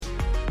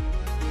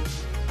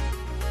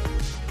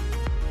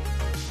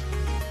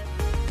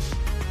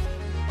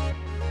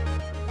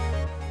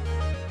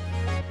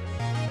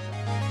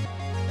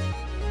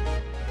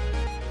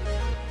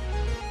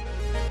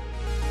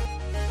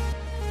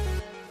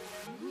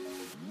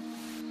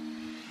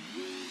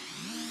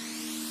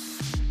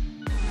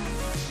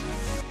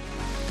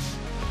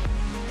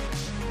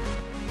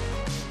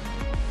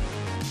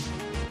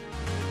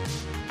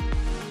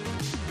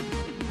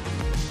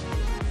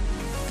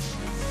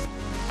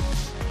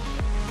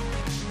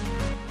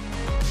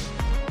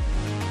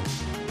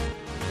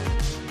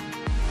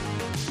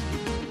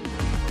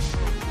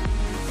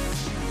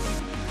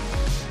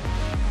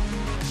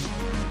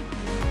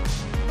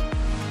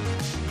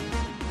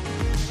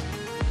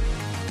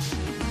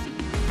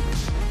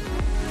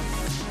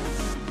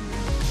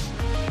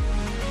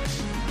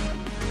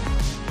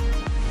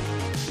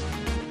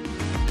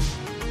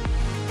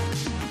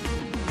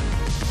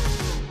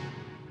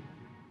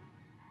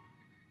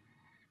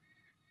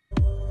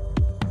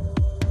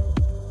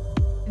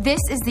This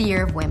is the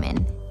year of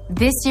women.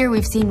 This year,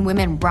 we've seen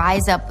women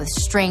rise up with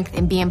strength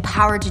and be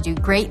empowered to do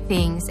great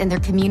things in their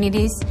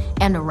communities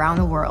and around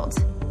the world.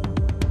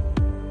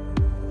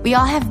 We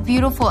all have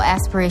beautiful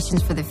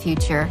aspirations for the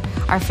future,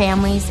 our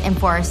families, and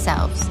for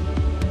ourselves.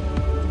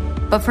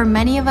 But for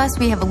many of us,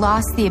 we have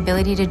lost the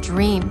ability to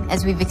dream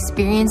as we've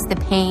experienced the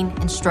pain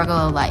and struggle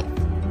of life.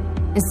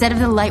 Instead of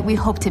the light we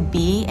hope to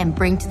be and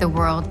bring to the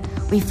world,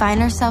 we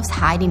find ourselves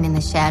hiding in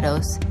the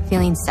shadows,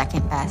 feeling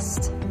second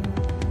best.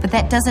 But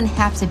that doesn't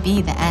have to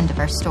be the end of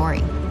our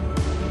story.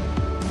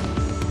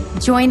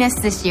 Join us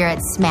this year at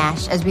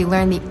Smash as we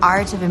learn the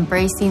art of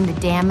embracing the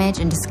damage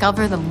and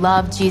discover the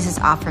love Jesus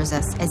offers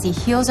us as he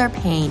heals our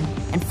pain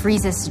and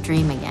frees us to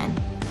dream again.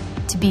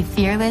 To be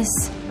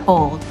fearless,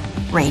 bold,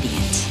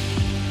 radiant.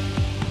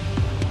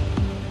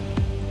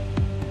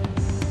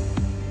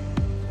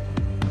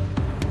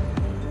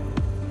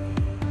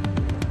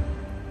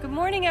 Good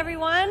morning,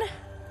 everyone.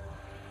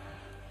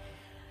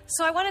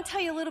 So I want to tell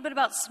you a little bit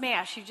about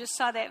Smash. You just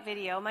saw that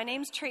video. My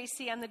name's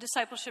Tracy. I'm the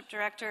discipleship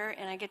director,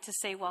 and I get to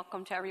say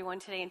welcome to everyone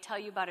today and tell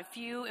you about a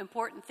few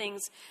important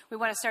things we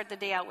want to start the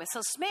day out with. So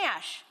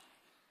Smash,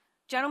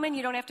 gentlemen,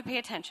 you don't have to pay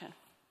attention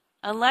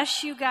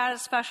unless you got a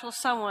special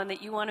someone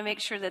that you want to make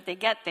sure that they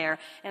get there,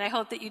 and I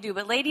hope that you do.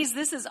 But ladies,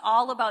 this is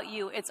all about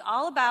you. It's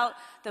all about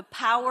the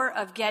power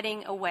of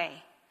getting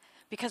away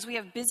because we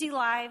have busy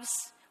lives.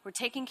 We're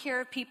taking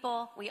care of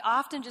people. We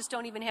often just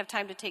don't even have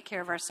time to take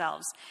care of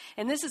ourselves.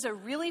 And this is a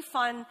really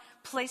fun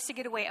place to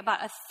get away.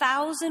 About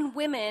 1,000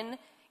 women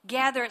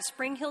gather at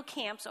Spring Hill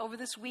camps over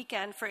this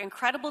weekend for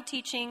incredible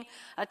teaching,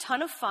 a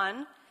ton of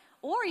fun,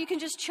 or you can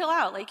just chill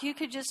out. Like you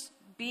could just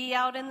be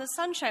out in the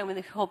sunshine with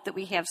the hope that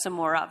we have some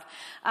more of.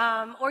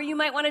 Or you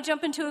might want to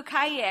jump into a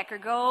kayak or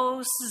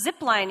go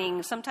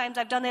ziplining. Sometimes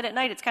I've done that at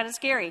night. It's kind of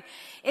scary.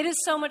 It is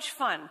so much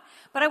fun.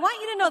 But I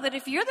want you to know that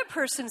if you're the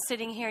person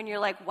sitting here and you're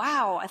like,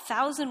 wow,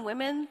 1,000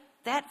 women,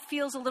 that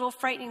feels a little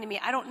frightening to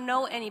me. I don't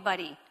know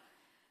anybody.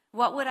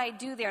 What would I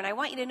do there? And I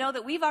want you to know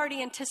that we've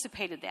already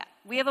anticipated that.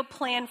 We have a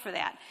plan for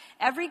that.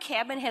 Every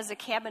cabin has a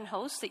cabin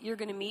host that you're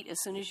going to meet as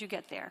soon as you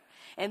get there.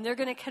 And they're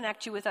going to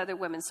connect you with other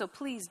women. So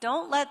please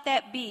don't let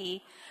that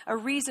be a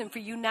reason for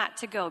you not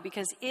to go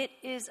because it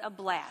is a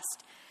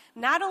blast.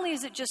 Not only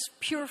is it just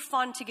pure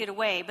fun to get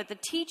away, but the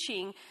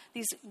teaching,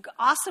 these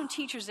awesome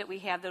teachers that we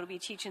have that will be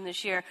teaching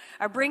this year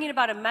are bringing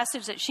about a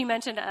message that she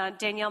mentioned,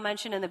 Danielle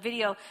mentioned in the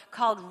video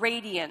called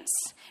Radiance.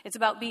 It's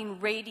about being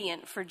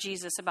radiant for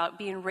Jesus, about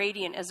being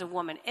radiant as a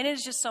woman. And it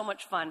is just so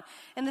much fun.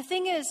 And the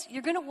thing is,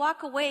 you're going to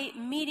walk away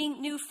meeting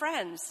new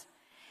friends.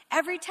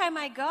 Every time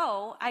I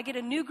go, I get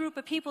a new group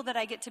of people that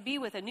I get to be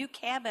with, a new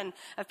cabin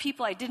of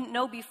people I didn't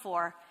know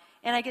before.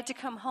 And I get to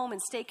come home and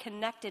stay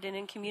connected and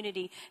in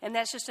community. And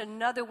that's just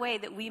another way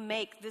that we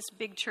make this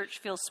big church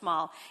feel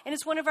small. And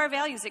it's one of our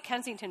values at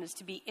Kensington is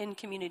to be in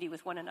community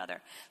with one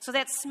another. So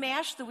that's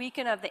Smash the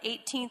weekend of the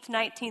 18th,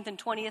 19th,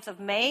 and 20th of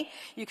May.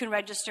 You can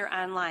register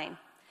online.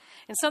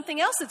 And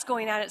something else that's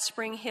going on at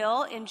Spring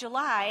Hill in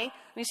July,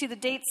 let me see, the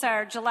dates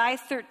are July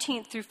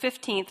 13th through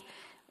 15th.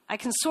 I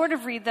can sort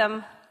of read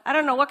them. I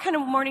don't know, what kind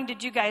of morning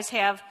did you guys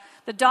have?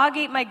 The dog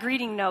ate my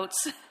greeting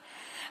notes.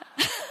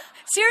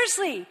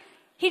 Seriously.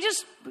 He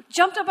just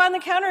jumped up on the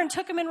counter and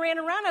took them and ran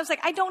around. I was like,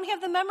 I don't have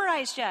them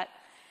memorized yet.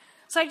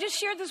 So I just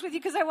shared this with you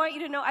because I want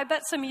you to know, I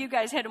bet some of you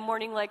guys had a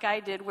morning like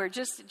I did where it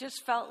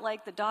just felt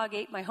like the dog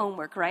ate my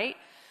homework, right?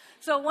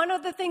 So one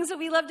of the things that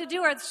we love to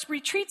do are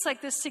retreats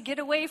like this to get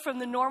away from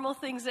the normal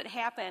things that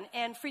happen.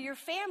 And for your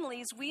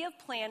families, we have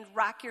planned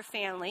Rock Your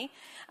Family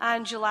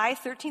on July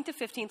 13th to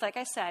 15th, like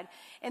I said.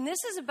 And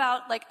this is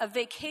about like a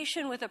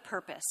vacation with a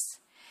purpose.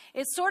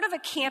 It's sort of a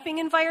camping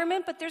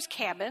environment, but there's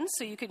cabins,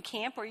 so you could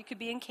camp or you could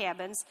be in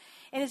cabins.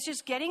 And it's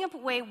just getting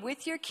away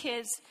with your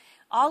kids,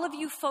 all of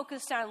you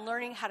focused on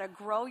learning how to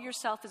grow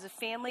yourself as a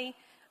family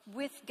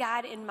with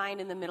God in mind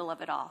in the middle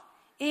of it all.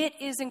 It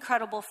is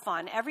incredible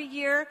fun. Every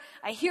year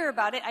I hear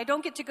about it. I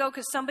don't get to go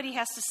because somebody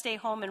has to stay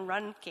home and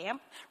run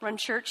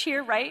church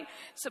here, right?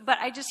 But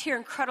I just hear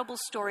incredible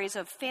stories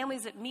of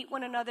families that meet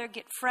one another,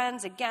 get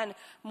friends. Again,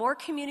 more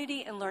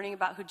community and learning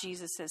about who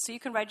Jesus is. So you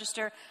can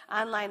register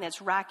online.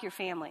 That's Rock Your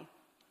Family.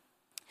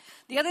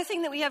 The other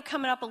thing that we have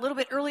coming up a little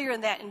bit earlier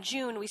in that in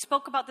June, we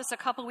spoke about this a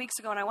couple weeks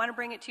ago, and I want to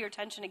bring it to your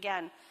attention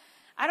again.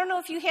 I don't know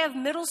if you have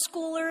middle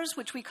schoolers,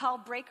 which we call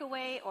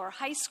Breakaway, or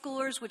high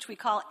schoolers, which we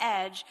call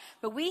Edge,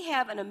 but we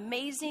have an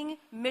amazing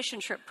mission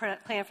trip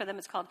planned for them.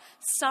 It's called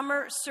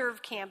Summer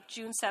Serve Camp,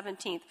 June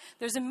 17th.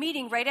 There's a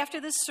meeting right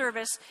after this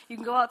service. You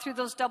can go out through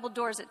those double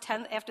doors at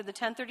 10 after the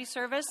 10:30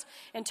 service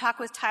and talk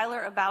with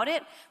Tyler about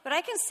it. But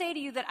I can say to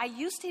you that I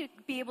used to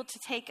be able to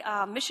take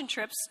mission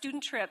trips,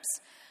 student trips,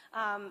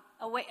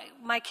 away.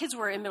 My kids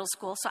were in middle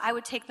school, so I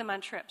would take them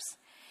on trips.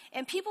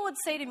 And people would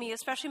say to me,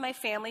 especially my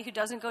family who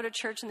doesn't go to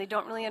church and they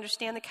don't really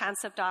understand the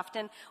concept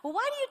often, well,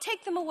 why do you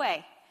take them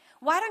away?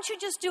 Why don't you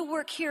just do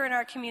work here in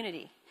our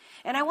community?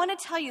 And I want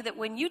to tell you that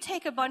when you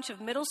take a bunch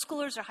of middle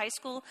schoolers or high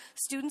school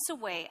students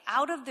away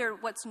out of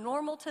what's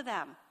normal to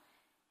them,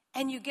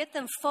 and you get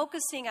them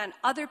focusing on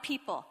other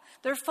people,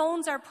 their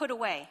phones are put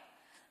away.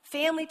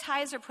 Family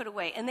ties are put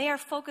away, and they are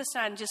focused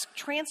on just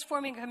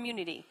transforming a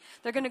community.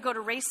 They're going to go to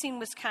Racine,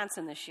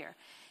 Wisconsin this year.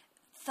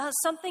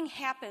 Something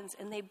happens,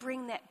 and they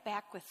bring that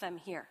back with them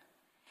here.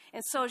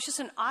 And so it's just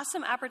an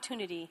awesome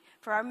opportunity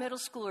for our middle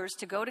schoolers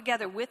to go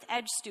together with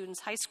EDGE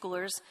students, high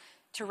schoolers,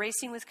 to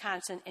Racine,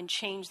 Wisconsin, and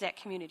change that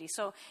community.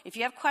 So if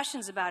you have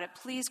questions about it,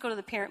 please go to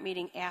the parent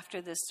meeting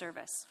after this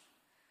service.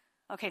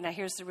 Okay, now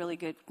here's the really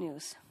good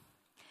news.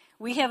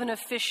 We have an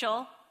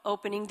official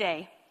opening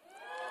day.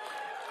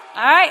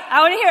 All right,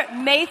 I want to hear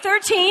it. May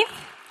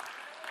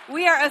 13th,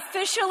 we are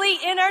officially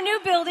in our new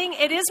building.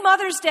 It is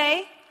Mother's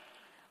Day,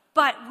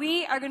 but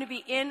we are going to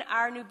be in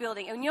our new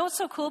building. And you know what's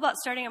so cool about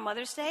starting on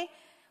Mother's Day?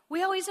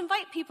 We always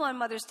invite people on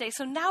Mother's Day,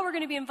 so now we're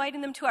going to be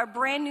inviting them to our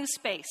brand new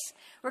space.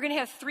 We're going to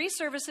have 3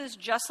 services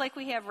just like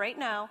we have right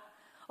now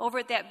over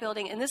at that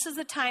building. And this is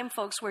the time,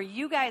 folks, where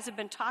you guys have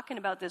been talking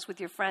about this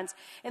with your friends.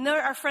 And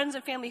there are friends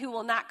and family who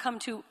will not come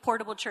to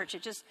Portable Church.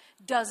 It just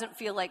doesn't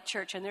feel like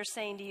church. And they're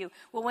saying to you,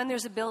 well, when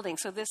there's a building,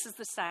 so this is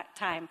the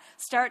time.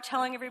 Start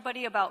telling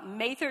everybody about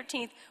May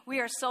 13th. We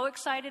are so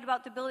excited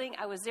about the building.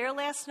 I was there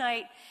last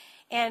night.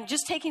 And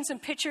just taking some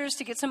pictures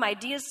to get some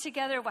ideas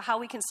together about how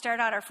we can start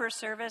out our first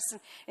service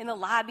in the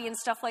lobby and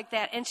stuff like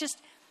that. And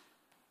just,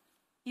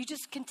 you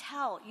just can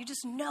tell, you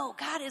just know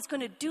God is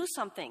going to do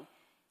something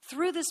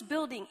through this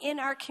building in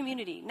our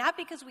community. Not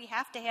because we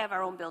have to have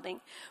our own building,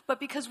 but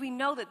because we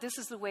know that this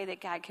is the way that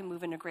God can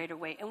move in a greater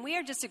way. And we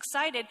are just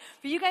excited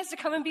for you guys to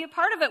come and be a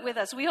part of it with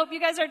us. We hope you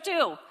guys are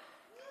too.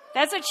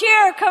 That's a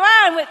cheer. Come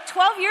on. With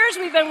 12 years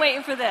we've been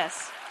waiting for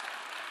this.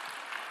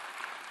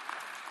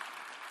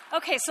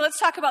 Okay, so let's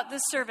talk about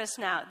this service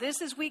now.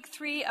 This is week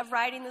 3 of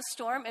Riding the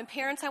Storm. And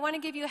parents, I want to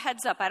give you a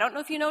heads up. I don't know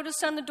if you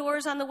noticed on the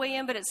doors on the way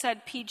in, but it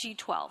said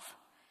PG-12.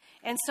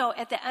 And so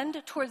at the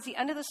end, towards the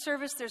end of the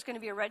service, there's going to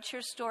be a Red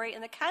Chair story.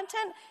 And the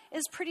content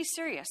is pretty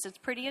serious. It's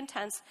pretty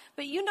intense.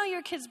 But you know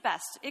your kids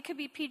best. It could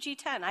be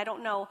PG-10. I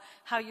don't know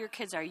how your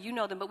kids are. You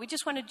know them. But we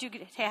just wanted you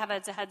to have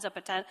a heads up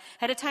ahead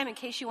of time in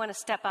case you want to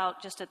step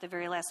out just at the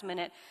very last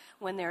minute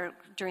when they're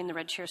during the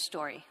Red Chair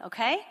story.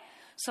 Okay?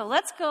 So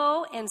let's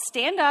go and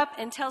stand up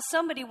and tell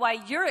somebody why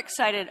you're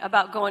excited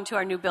about going to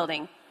our new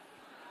building.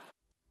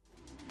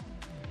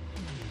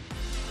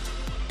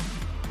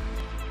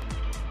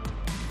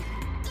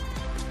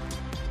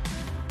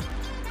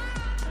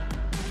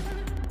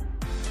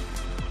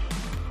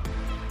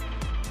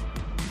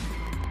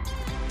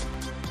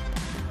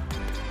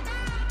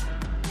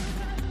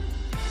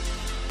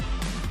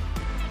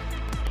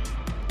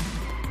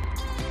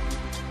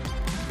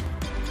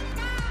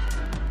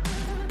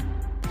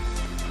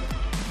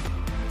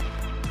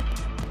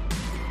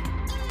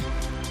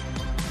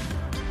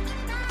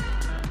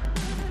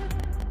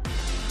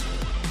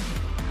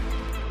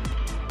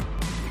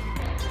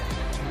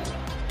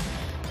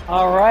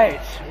 All right.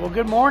 Well,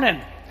 good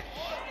morning.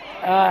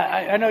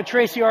 I know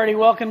Tracy already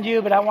welcomed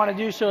you, but I want to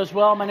do so as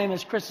well. My name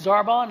is Chris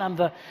Zarbaugh, and I'm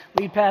the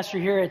lead pastor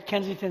here at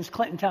Kensington's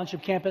Clinton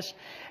Township campus.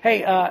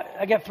 Hey,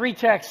 I got 3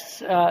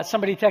 texts.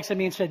 Somebody texted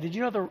me and said, "Did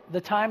you know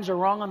the times are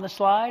wrong on the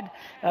slide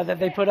that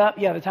they put up?"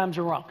 Yeah, the times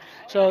are wrong.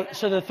 So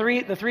the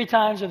three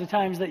times are the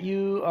times that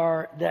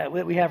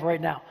that we have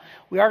right now.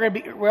 We are going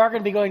to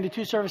be going to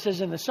 2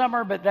 services in the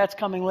summer, but that's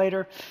coming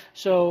later.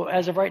 So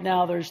as of right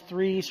now, there's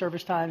 3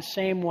 service times,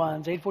 same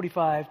ones: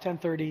 8:45,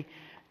 10:30.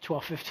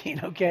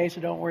 12:15, okay?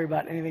 So don't worry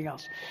about anything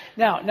else.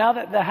 Now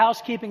that the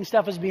housekeeping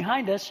stuff is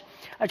behind us,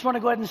 I just want to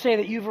go ahead and say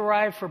that you've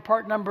arrived for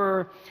part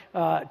number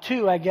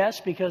 2, I guess,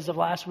 because of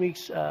last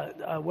week's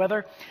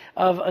weather,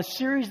 of a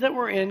series that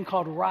we're in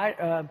called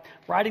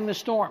Riding the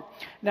Storm.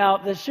 Now,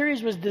 the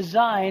series was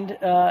designed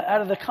out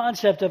of the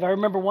concept of, I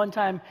remember one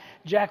time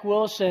Jack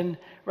Wilson,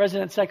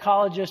 resident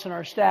psychologist and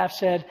our staff,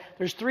 said,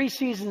 there's 3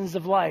 seasons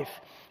of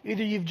life.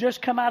 Either you've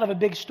just come out of a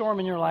big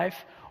storm in your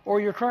life, or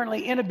you're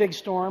currently in a big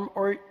storm,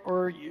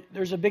 or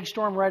there's a big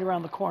storm right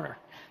around the corner.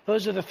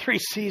 Those are the 3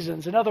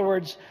 seasons. In other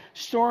words,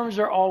 storms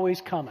are always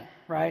coming,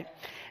 right?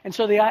 And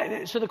so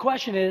the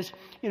question is,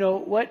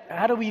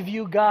 how do we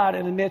view God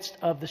in the midst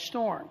of the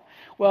storm?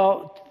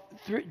 Well,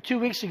 2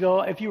 weeks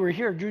ago, if you were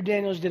here, Drew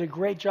Daniels did a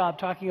great job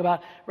talking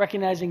about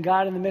recognizing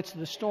God in the midst of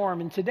the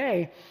storm. And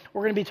today,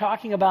 we're going to be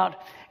talking about,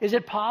 is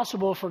it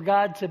possible for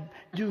God to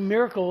do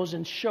miracles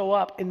and show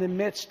up in the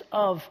midst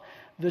of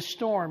the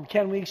storm?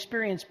 Can we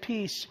experience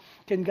peace?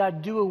 Can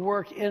God do a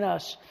work in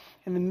us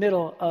in the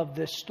middle of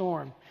this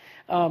storm?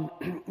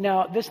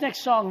 Now, this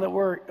next song that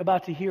we're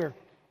about to hear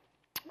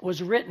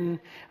was written,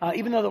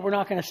 even though that we're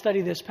not going to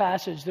study this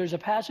passage, there's a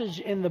passage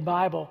in the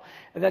Bible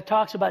that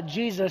talks about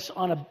Jesus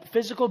on a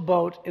physical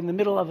boat in the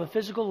middle of a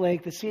physical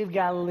lake, the Sea of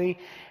Galilee,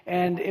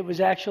 and it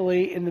was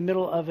actually in the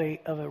middle of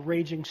a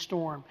raging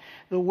storm.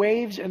 The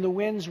waves and the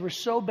winds were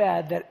so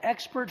bad that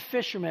expert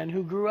fishermen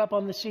who grew up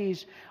on the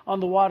seas,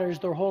 on the waters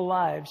their whole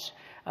lives,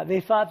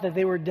 they thought that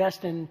they were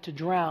destined to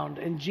drown.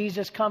 And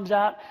Jesus comes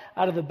out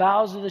of the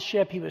bows of the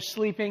ship. He was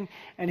sleeping,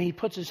 and he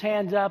puts his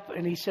hands up,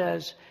 and he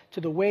says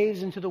to the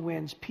waves and to the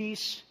winds,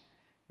 "Peace,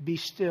 be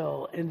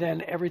still." And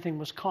then everything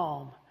was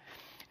calm.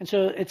 And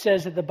so it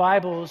says that the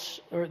Bible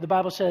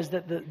says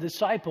that the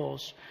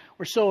disciples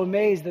were so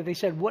amazed that they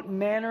said, "What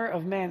manner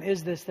of man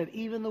is this that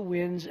even the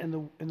winds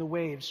and the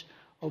waves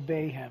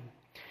obey him?"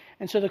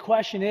 And so the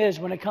question is,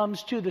 when it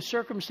comes to the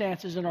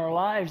circumstances in our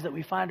lives that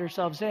we find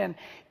ourselves in,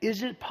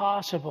 is it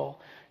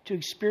possible to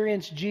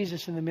experience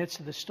Jesus in the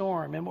midst of the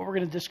storm? And what we're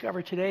going to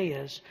discover today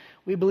is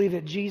we believe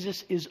that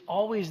Jesus is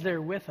always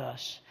there with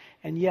us.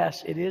 And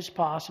yes, it is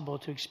possible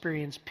to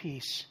experience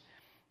peace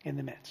in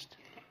the midst.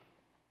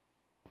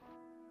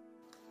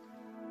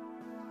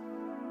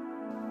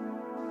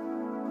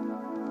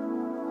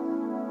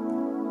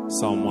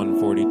 Psalm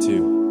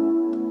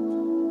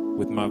 142.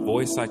 With my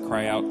voice I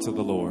cry out to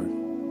the Lord.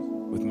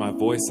 With my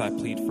voice I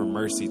plead for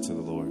mercy to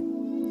the Lord.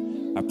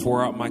 I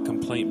pour out my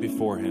complaint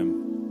before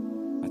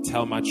him. I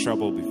tell my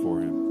trouble before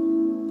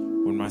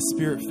him. When my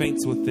spirit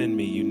faints within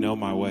me, you know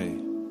my way.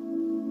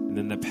 And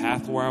in the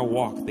path where I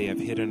walk, they have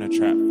hidden a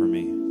trap for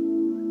me.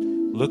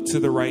 Look to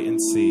the right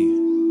and see.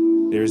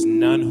 There is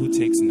none who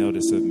takes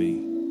notice of me.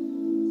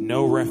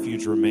 No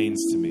refuge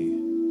remains to me.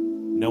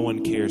 No one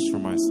cares for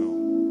my soul.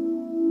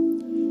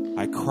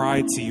 I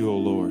cry to you, O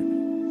Lord.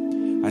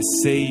 I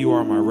say you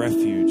are my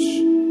refuge,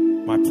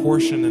 my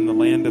portion in the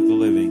land of the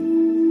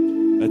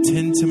living.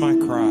 Attend to my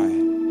cry,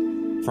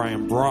 for I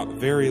am brought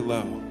very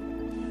low.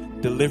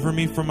 Deliver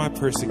me from my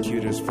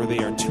persecutors, for they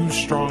are too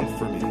strong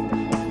for me.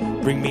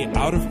 Bring me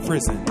out of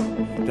prison,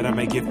 that I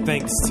may give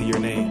thanks to your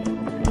name.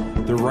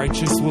 The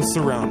righteous will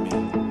surround me,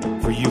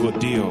 for you will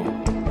deal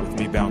with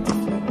me bountifully.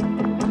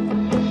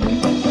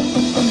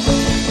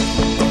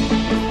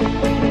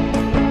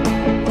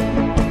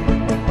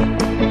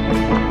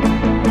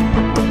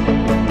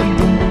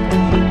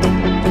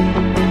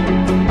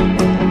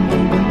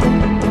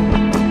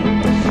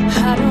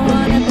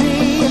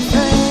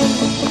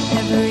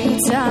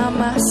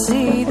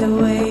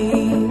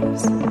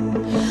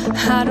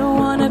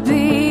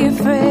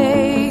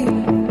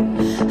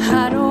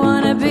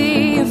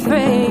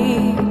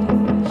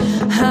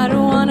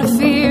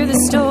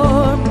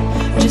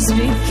 Just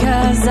be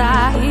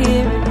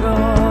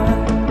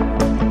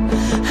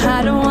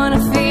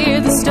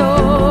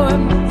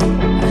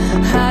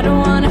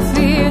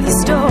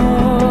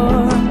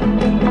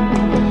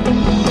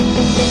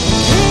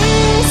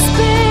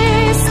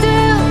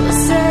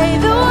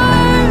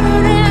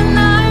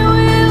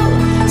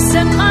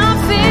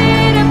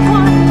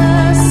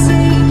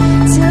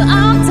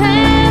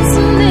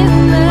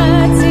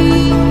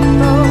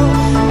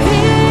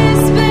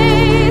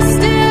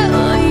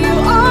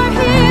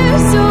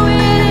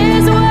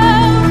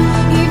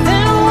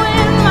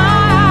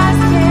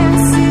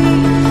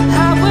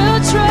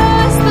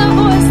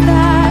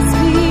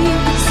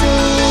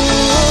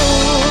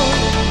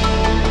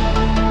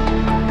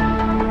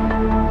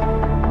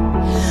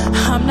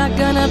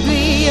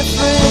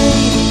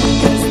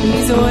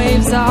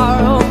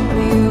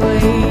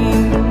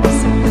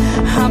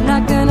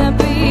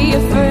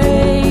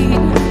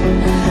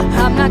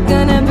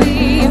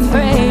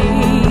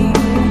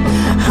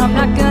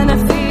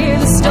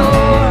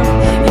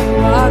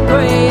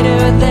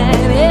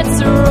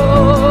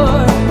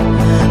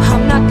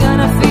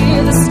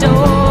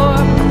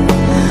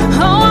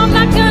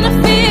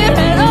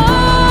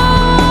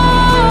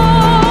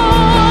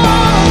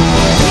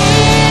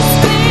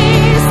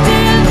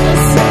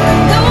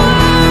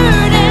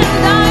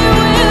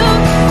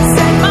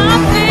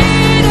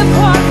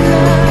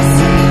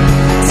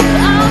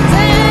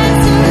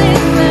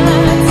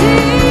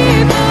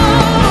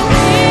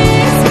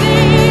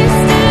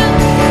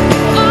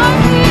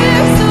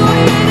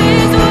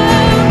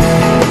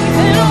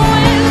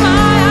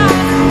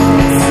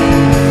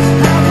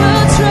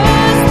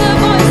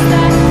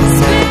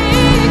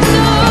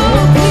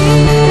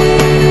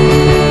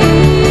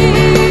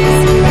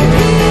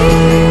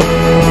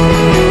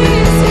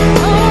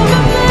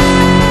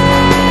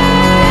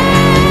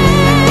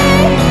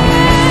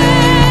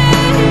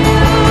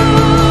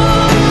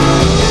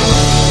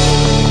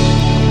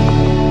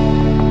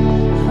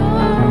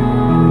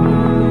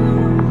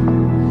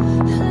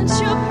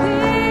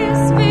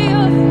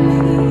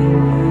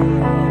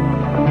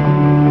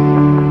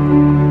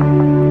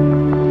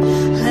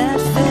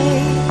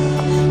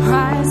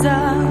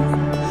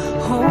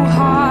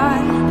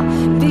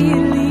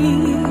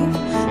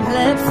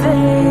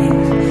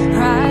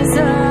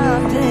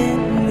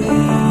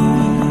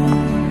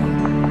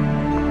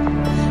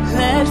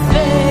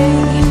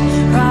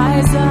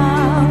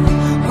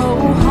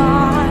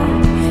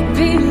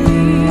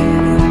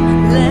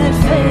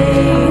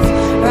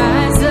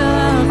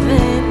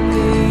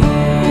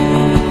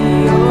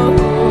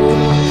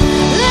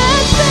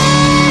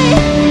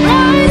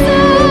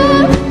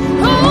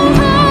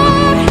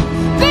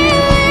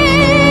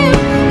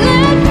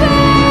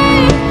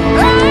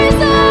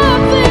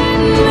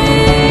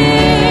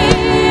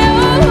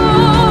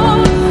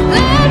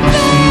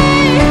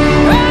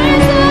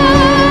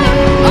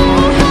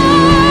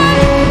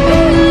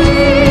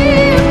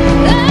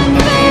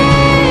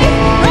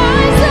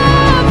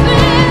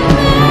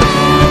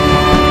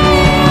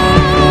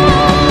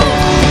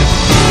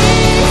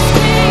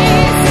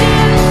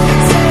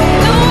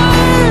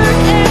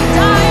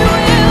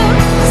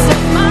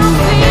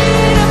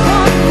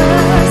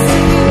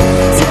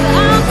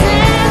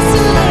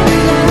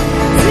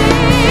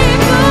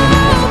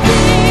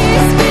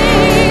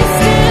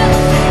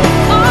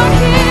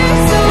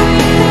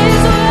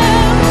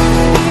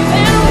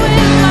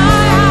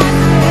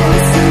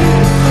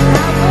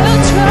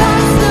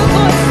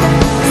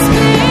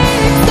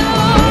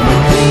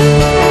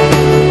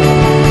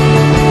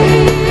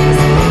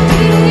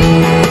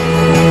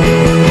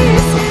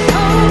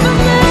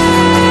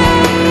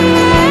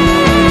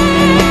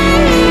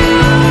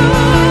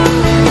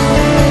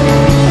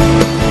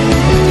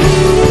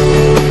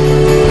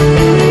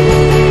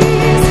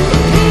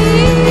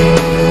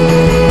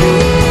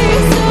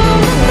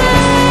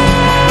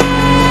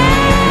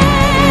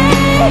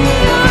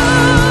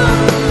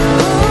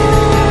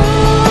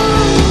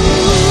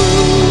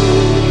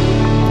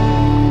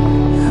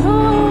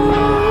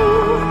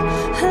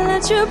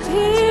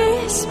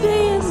peace be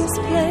in this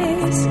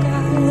place, God.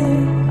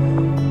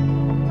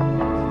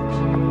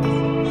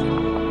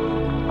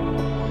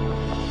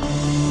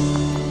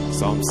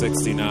 Psalm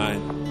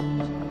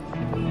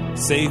 69.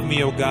 Save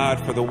me, O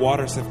God, for the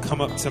waters have come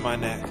up to my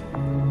neck.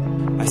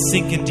 I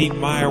sink in deep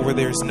mire where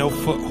there is no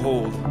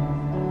foothold.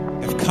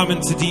 I've come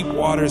into deep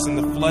waters and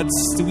the flood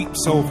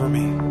sweeps over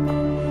me.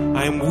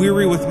 I am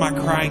weary with my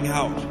crying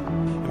out,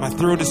 and my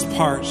throat is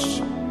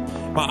parched.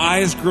 My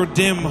eyes grow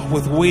dim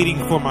with waiting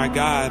for my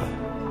God.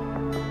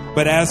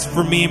 But as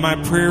for me, my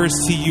prayer is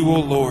to you, O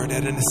Lord,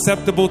 at an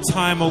acceptable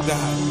time, O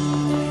God.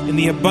 In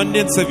the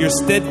abundance of your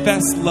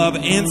steadfast love,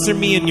 answer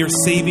me in your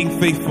saving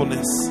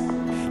faithfulness.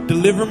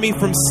 Deliver me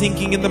from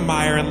sinking in the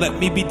mire, and let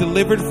me be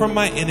delivered from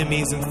my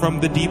enemies and from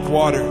the deep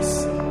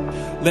waters.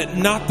 Let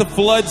not the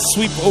flood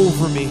sweep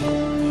over me,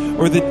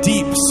 or the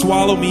deep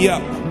swallow me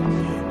up,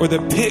 or the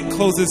pit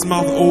close its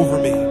mouth over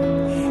me.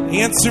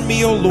 Answer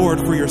me, O Lord,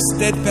 for your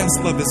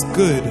steadfast love is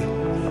good,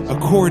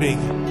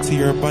 according to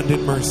your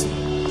abundant mercy.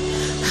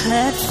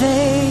 Let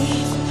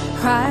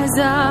faith rise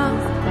up,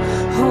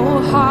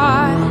 whole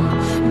heart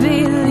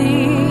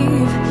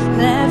believe.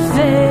 Let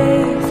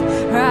faith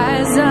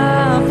rise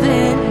up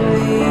in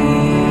me.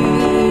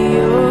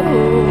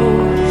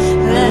 Oh,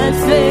 let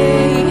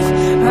faith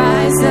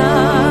rise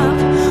up,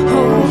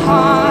 whole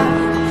heart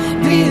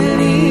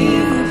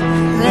believe.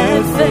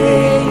 Let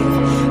faith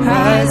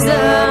rise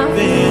up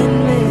in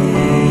me.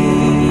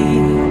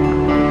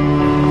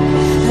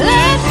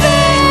 Let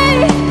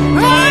faith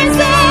rise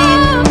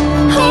up,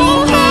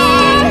 whole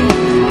heart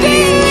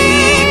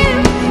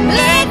believe.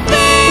 Let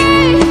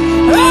faith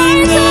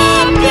rise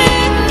up in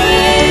me.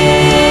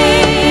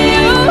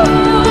 Oh,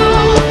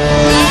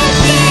 let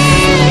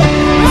faith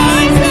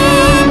rise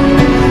up,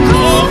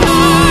 whole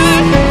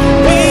heart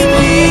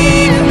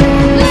believe. Let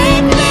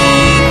faith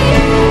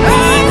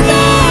rise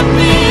up in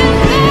me.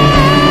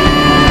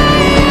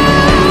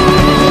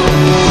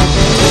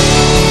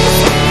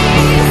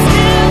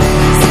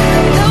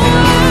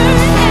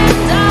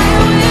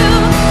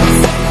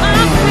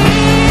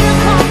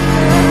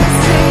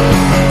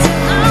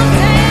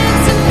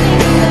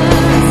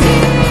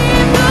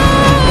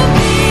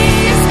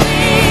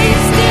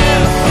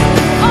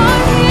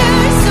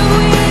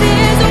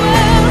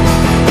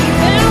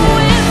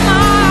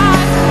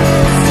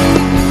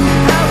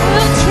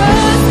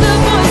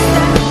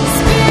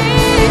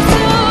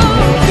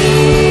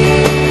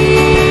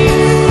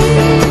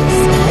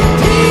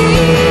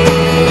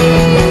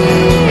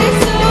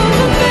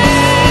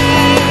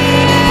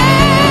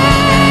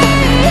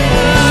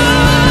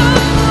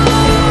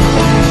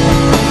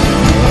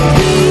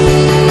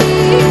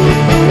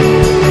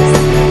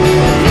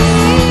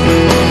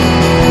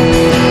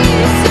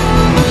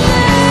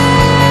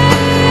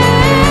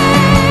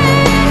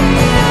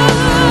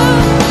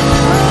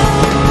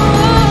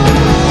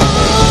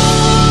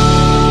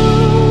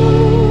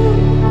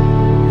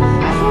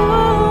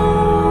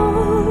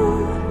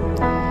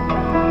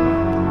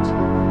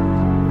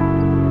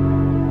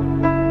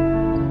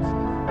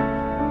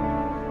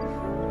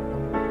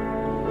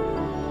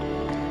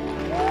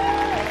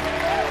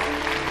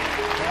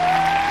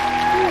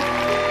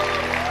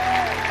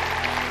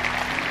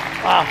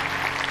 Wow.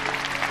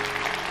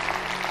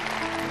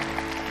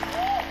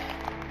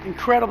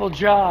 Incredible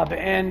job.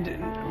 And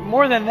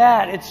more than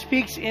that, it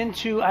speaks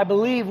into, I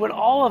believe, what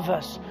all of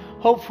us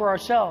hope for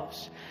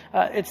ourselves.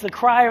 It's the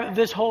cry of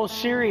this whole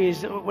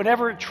series.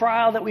 Whatever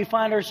trial that we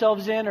find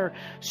ourselves in or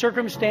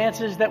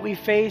circumstances that we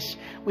face,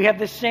 we have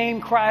the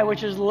same cry,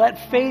 which is,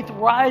 let faith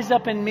rise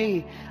up in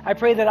me. I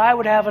pray that I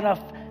would have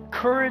enough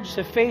courage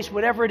to face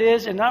whatever it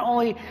is and not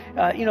only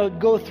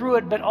go through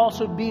it, but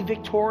also be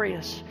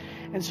victorious.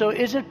 And so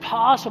is it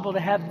possible to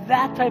have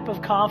that type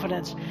of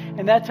confidence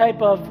and that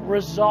type of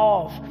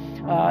resolve,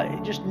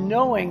 just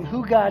knowing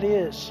who God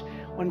is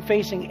when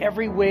facing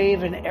every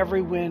wave and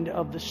every wind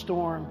of the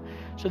storm?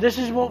 So this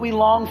is what we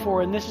long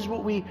for, and this is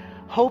what we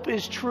hope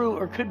is true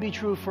or could be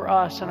true for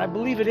us, and I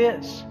believe it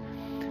is.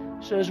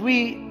 So as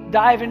we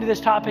dive into this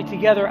topic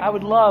together, I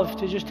would love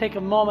to just take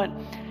a moment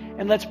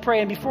and let's pray.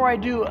 And before I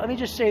do, let me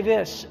just say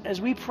this. As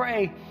we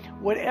pray,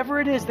 whatever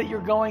it is that you're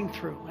going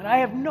through, and I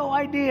have no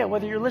idea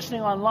whether you're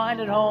listening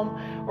online at home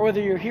or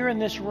whether you're here in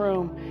this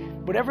room,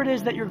 whatever it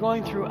is that you're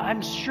going through,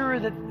 I'm sure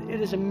that it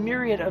is a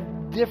myriad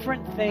of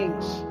different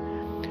things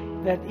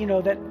that,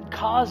 that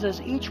causes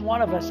each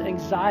one of us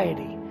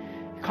anxiety,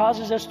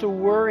 causes us to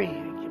worry.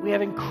 We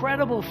have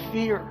incredible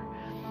fear.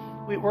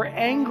 We're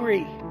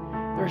angry.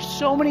 There are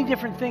so many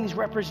different things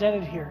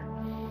represented here.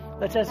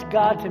 Let's ask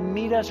God to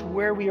meet us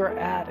where we are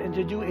at and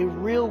to do a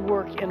real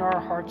work in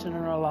our hearts and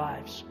in our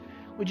lives.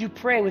 Would you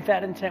pray with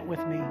that intent with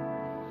me?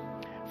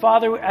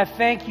 Father, I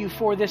thank you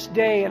for this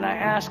day, and I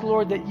ask,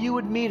 Lord, that you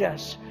would meet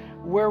us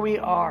where we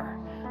are.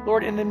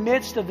 Lord, in the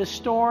midst of the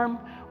storm,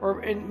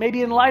 or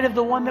maybe in light of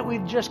the one that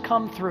we've just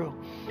come through,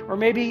 or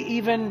maybe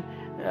even,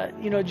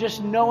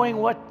 just knowing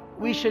what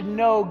we should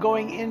know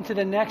going into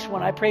the next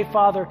one. I pray,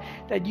 Father,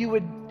 that you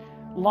would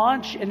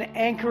launch an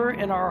anchor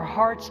in our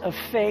hearts of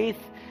faith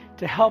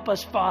to help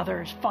us,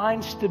 Father,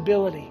 find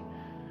stability.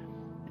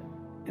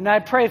 And I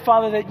pray,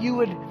 Father, that you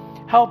would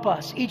help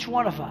us, each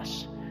one of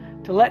us,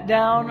 to let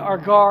down our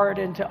guard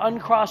and to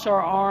uncross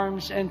our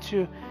arms and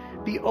to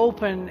be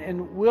open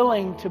and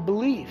willing to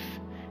believe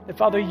that,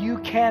 Father, you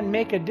can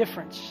make a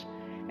difference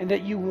and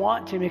that you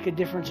want to make a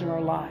difference in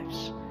our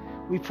lives.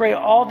 We pray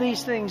all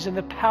these things in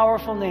the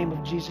powerful name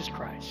of Jesus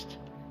Christ.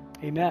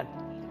 Amen.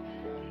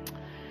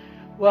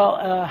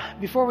 Well,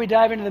 before we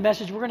dive into the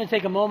message, we're going to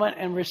take a moment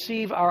and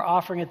receive our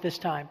offering at this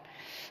time.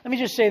 Let me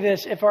just say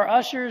this. If our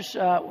ushers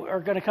are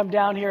going to come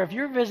down here, if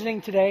you're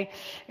visiting today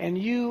and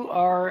you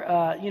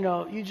are,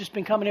 you've just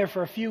been coming here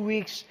for a few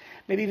weeks,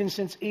 maybe even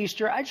since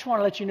Easter, I just want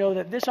to let you know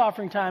that this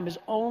offering time is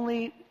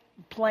only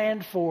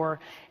planned for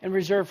and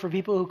reserved for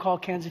people who call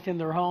Kensington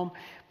their home.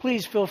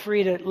 Please feel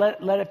free to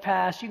let it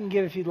pass. You can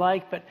give if you'd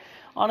like, but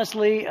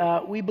honestly,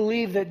 we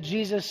believe that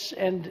Jesus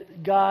and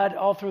God,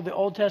 all through the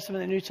Old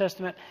Testament and the New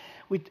Testament,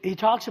 he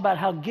talks about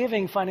how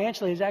giving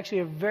financially is actually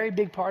a very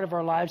big part of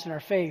our lives and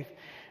our faith.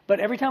 But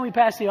every time we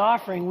pass the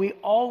offering, we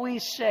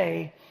always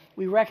say,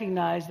 we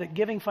recognize that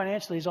giving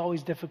financially is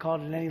always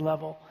difficult at any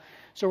level.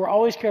 So we're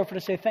always careful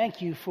to say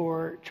thank you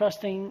for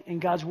trusting in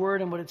God's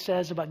Word and what it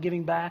says about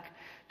giving back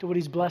to what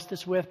He's blessed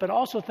us with. But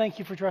also thank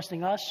you for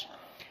trusting us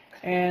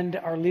and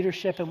our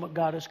leadership and what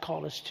God has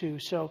called us to.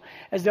 So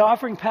as the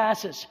offering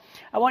passes,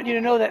 I want you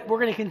to know that we're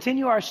going to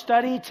continue our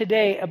study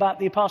today about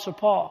the Apostle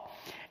Paul.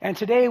 And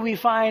today we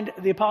find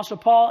the Apostle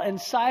Paul and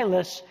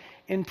Silas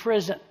in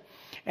prison.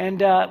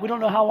 And we don't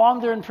know how long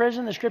they're in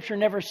prison. The Scripture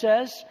never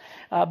says.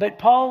 But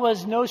Paul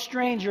was no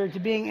stranger to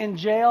being in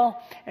jail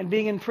and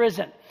being in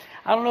prison.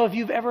 I don't know if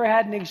you've ever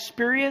had an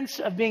experience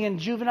of being in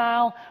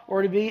juvenile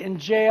or to be in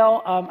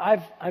jail.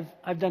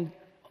 I've done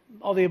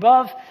all the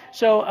above.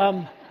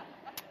 So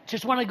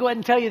just want to go ahead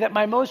and tell you that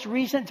my most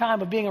recent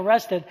time of being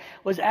arrested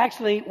was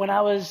actually when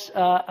I was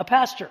a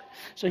pastor.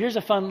 So here's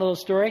a fun little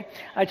story.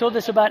 I told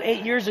this about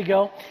 8 years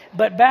ago,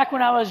 but back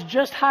when I was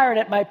just hired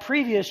at my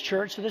previous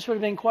church, so this would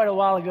have been quite a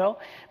while ago,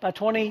 about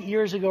 20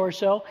 years ago or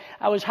so,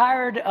 I was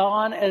hired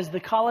on as the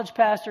college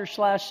pastor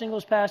 /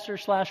 singles pastor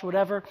 /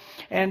 whatever,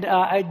 and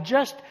I'd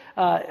just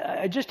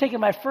taken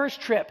my first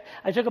trip.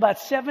 I took about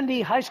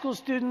 70 high school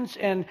students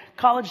and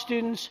college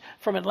students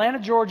from Atlanta,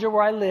 Georgia,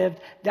 where I lived,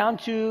 down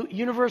to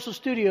Universal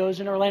Studios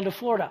in Orlando,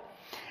 Florida.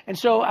 And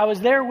so I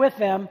was there with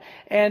them,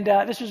 and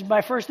this was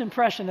my first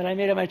impression that I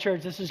made at my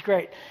church. This is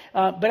great.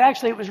 But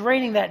actually, it was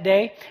raining that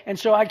day, and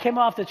so I came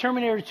off the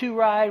Terminator 2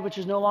 ride, which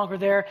is no longer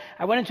there.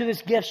 I went into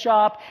this gift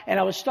shop, and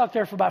I was stuck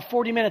there for about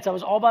 40 minutes. I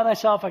was all by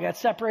myself. I got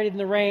separated in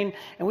the rain,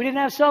 and we didn't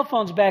have cell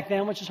phones back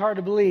then, which is hard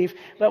to believe,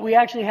 but we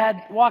actually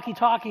had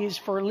walkie-talkies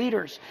for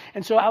leaders.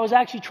 And so I was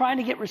actually trying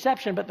to get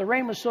reception, but the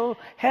rain was so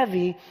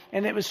heavy,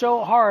 and it was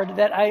so hard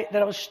that I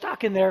was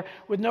stuck in there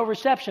with no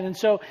reception. And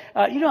so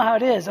you know how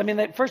it is. I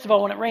mean, first of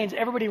all, when it rains,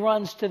 everybody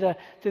runs to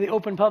the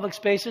open public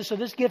spaces. So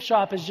this gift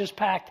shop is just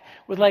packed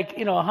with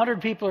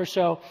 100 people or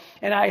so.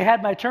 And I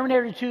had my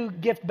Terminator 2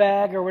 gift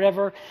bag or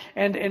whatever,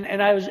 and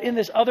I was in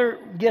this other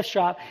gift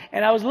shop,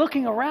 and I was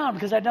looking around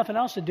because I had nothing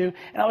else to do.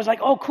 And I was like,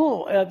 oh,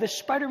 cool, this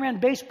Spider-Man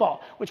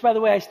baseball, which, by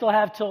the way, I still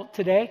have till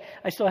today.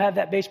 I still have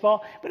that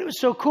baseball. But it was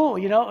so cool,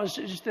 you know. It was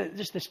just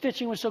the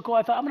stitching was so cool.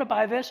 I thought, I'm going to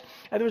buy this.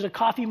 There was a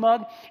coffee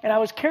mug, and I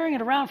was carrying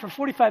it around for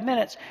 45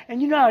 minutes.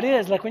 And you know how it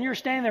is. Like when you're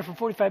standing there for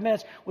 45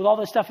 minutes with all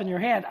this stuff in your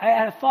hand, I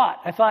had a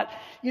thought. I thought,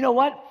 you know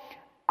what?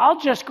 I'll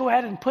just go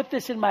ahead and put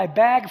this in my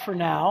bag for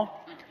now,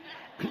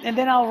 and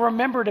then I'll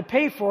remember to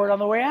pay for it on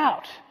the way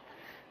out.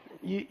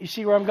 You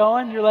see where I'm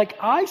going? You're like,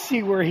 I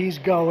see where he's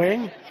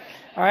going.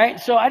 All right?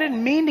 So I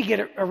didn't mean to get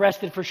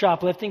arrested for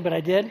shoplifting, but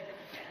I did.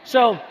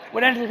 So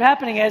what ended up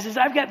happening is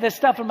I've got this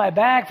stuff in my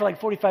bag for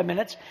 45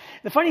 minutes.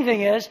 The funny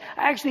thing is,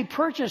 I actually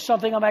purchased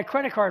something on my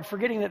credit card,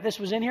 forgetting that this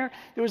was in here.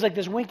 There was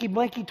this Winky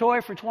Blinky toy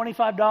for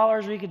 $25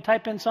 where you could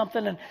type in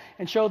something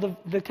and show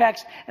the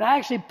text. And I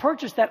actually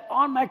purchased that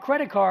on my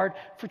credit card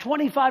for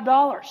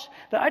 $25.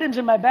 The items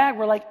in my bag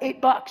were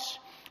 $8.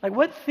 Like,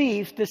 what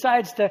thief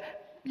decides to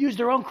use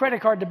their own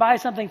credit card to buy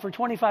something for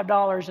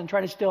 $25 and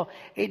try to steal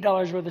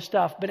 $8 worth of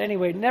stuff? But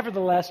anyway,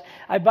 nevertheless,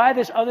 I buy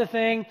this other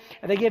thing,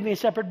 and they give me a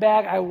separate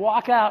bag. I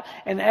walk out,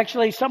 and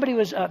actually somebody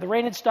was, the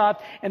rain had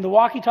stopped, and the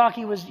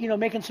walkie-talkie was,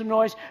 making some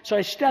noise. So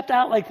I stepped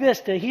out like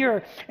this to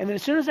hear, and then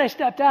as soon as I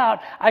stepped out,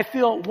 I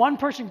feel one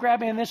person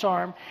grab me on this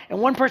arm, and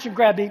one person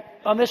grab me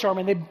on this arm,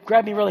 and they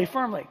grabbed me really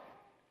firmly.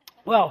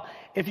 Well,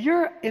 if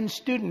you're in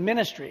student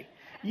ministry,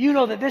 you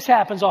know that this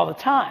happens all the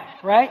time,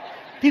 right?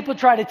 People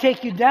try to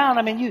take you down.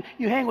 I mean,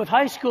 you hang with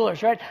high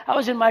schoolers, right? I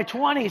was in my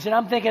 20s, and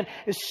I'm thinking,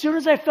 as soon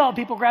as I felt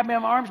people grab me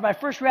on my arms, my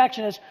first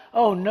reaction is,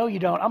 oh, no, you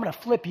don't. I'm going to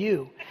flip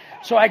you.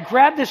 So I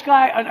grabbed this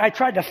guy, and I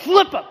tried to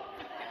flip him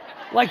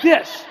like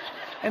this.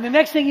 And the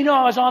next thing you know,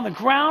 I was on the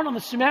ground, on the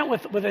cement,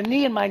 with a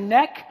knee in my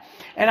neck.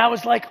 And I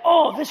was like,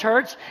 oh, this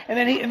hurts. And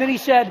then he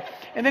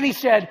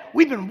said,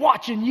 we've been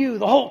watching you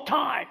the whole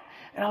time.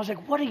 And I was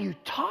like, what are you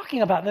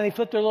talking about? And then they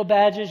flipped their little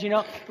badges, it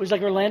was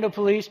like Orlando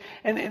police,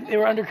 and they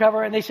were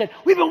undercover, and they said,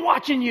 we've been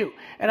watching you.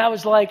 And I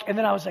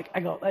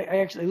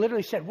actually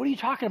literally said, what are you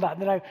talking about?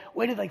 And then I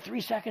waited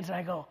 3 seconds, and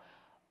I go,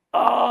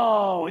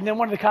 oh. And then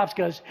one of the cops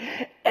goes,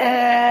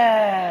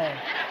 eh.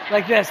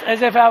 like this,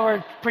 as if I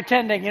were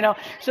pretending,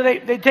 So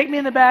they take me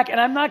in the back, and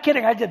I'm not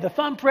kidding. I did the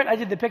thumbprint. I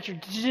did the picture.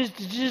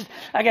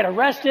 I got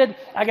arrested.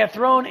 I got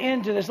thrown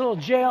into this little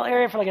jail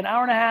area for like an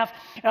hour and a half.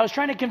 And I was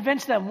trying to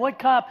convince them what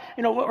cop,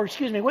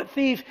 what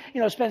thief,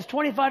 spends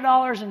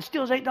 $25 and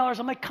steals $8.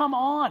 I'm like, come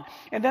on.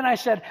 And then I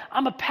said,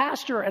 I'm a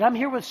pastor, and I'm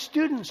here with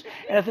students.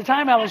 And at the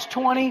time I was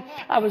 20,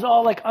 I was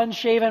all like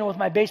unshaven with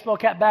my baseball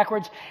cap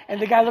backwards.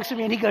 And the guy looks at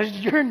me and he goes,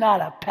 you're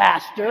not a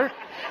pastor.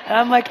 And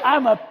I'm like,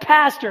 I'm a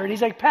pastor. And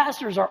he's like,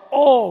 pastors are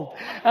old.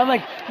 And I'm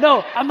like,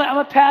 no, I'm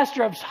a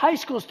pastor of high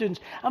school students.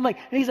 I'm like,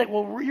 and he's like,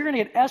 well, you're going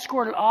to get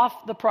escorted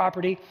off the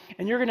property,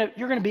 and you're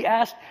going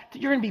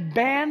to be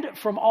banned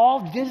from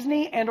all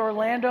Disney and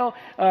Orlando,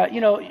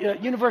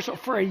 Universal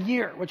for a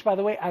year, which by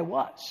the way, I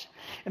was.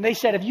 And they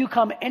said, if you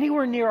come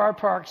anywhere near our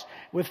parks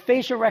with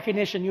facial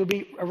recognition, you'll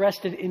be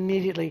arrested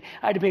immediately.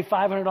 I had to pay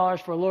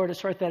 $500 for a lawyer to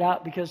sort that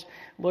out because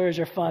lawyers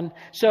are fun.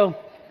 So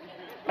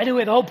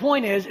anyway, the whole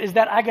point is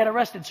that I got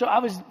arrested. So I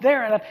was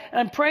there, and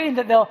I'm praying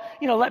that they'll,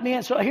 let me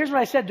in. So here's what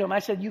I said to them. I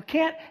said, you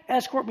can't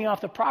escort me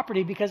off the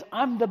property because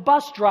I'm the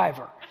bus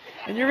driver.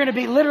 And you're going to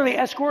be literally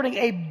escorting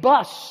a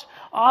bus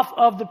off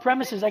of the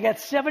premises. I got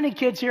 70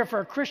 kids here for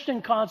a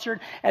Christian concert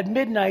at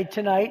midnight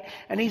tonight.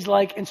 And he's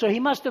like, and so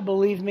he must have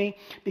believed me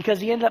because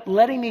he ended up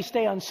letting me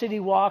stay on City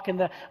Walk. And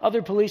the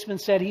other policeman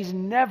said he's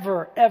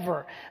never,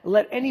 ever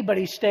let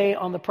anybody stay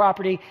on the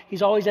property.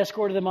 He's always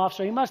escorted them off.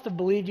 So he must have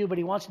believed you, but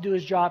he wants to do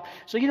his job.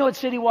 So you know what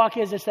City Walk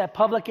is? It's that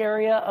public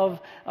area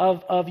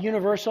of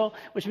Universal,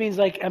 which means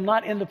like I'm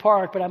not in the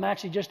park, but I'm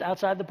actually just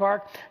outside the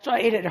park. So I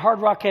ate at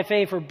Hard Rock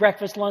Cafe for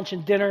breakfast, lunch,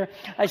 and dinner.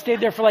 I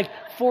stayed there for like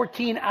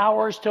 14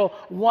 hours till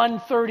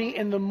 1:30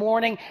 in the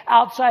morning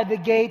outside the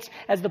gates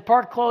as the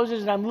park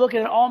closes, and I'm looking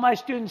at all my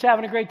students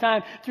having a great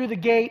time through the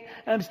gate,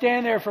 and I'm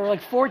standing there for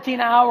like 14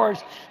 hours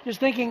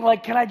just thinking,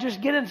 like, can I just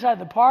get inside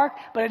the park?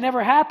 But it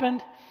never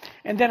happened.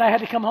 And then I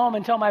had to come home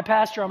and tell my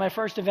pastor on my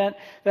first event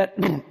that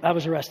I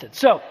was arrested.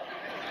 So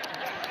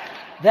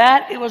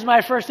it was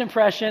my first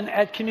impression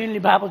at Community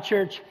Bible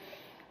Church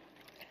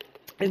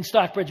in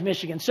Stockbridge,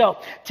 Michigan. So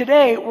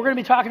today we're going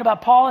to be talking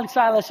about Paul and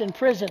Silas in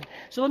prison.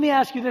 So let me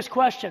ask you this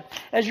question.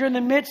 As you're in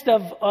the midst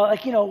of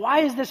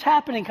why is this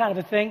happening kind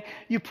of a thing,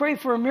 you pray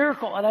for a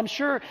miracle. And I'm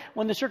sure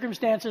when the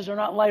circumstances are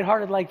not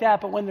lighthearted like that,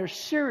 but when they're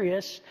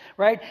serious,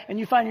 right, and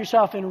you find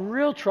yourself in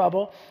real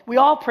trouble, we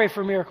all pray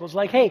for miracles.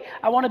 Like, hey,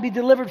 I want to be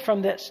delivered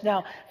from this.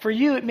 Now, for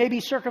you, it may be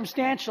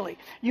circumstantially.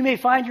 You may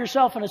find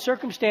yourself in a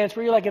circumstance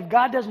where you're like, if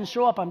God doesn't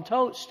show up, I'm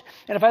toast.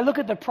 And if I look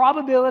at the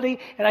probability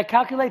and I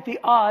calculate the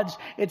odds,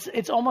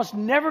 it's almost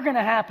never going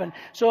to happen.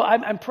 So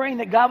I'm praying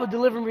that God will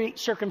deliver me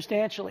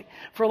circumstantially.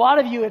 For a lot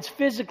of you, it's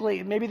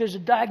physically. Maybe there's a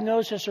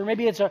diagnosis, or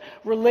maybe it's a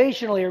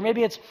relationally, or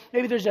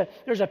maybe there's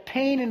a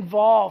pain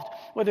involved,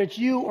 whether it's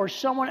you or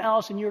someone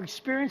else, and you're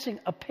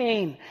experiencing a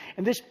pain.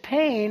 And this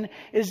pain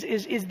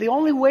is the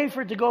only way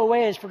for it to go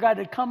away is for God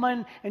to come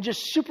in and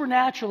just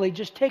supernaturally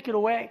just take it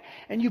away.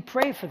 And you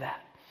pray for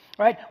that.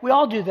 Right? We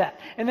all do that.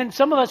 And then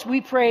some of us,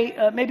 we pray,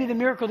 maybe the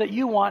miracle that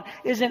you want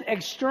isn't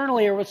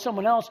externally or with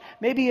someone else.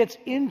 Maybe it's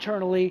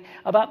internally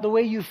about the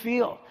way you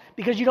feel.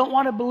 Because you don't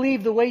want to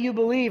believe the way you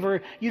believe,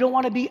 or you don't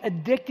want to be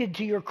addicted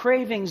to your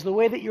cravings the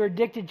way that you're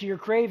addicted to your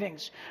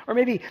cravings. Or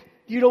maybe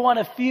you don't want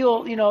to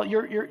feel,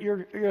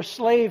 you're a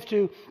slave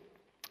to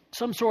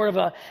some sort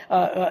of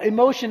a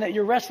emotion that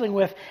you're wrestling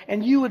with,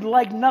 and you would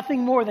like nothing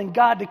more than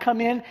God to come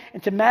in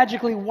and to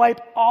magically wipe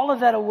all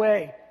of that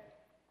away.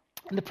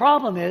 And the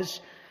problem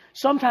is,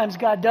 sometimes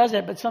God does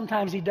it, but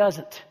sometimes He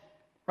doesn't,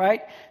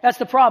 right? That's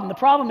the problem. The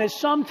problem is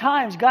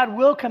sometimes God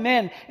will come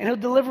in and He'll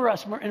deliver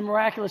us in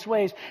miraculous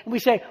ways. And we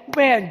say,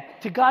 man,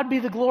 to God be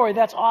the glory.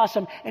 That's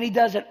awesome. And He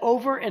does it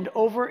over and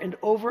over and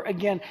over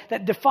again.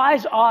 That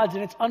defies odds,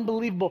 and it's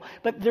unbelievable.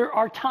 But there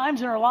are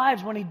times in our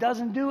lives when He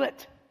doesn't do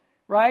it,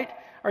 right?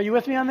 Are you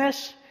with me on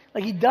this?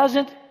 Like He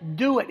doesn't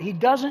do it. He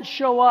doesn't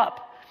show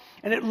up.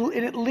 And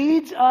it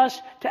leads us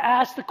to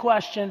ask the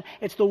question.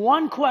 It's the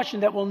one question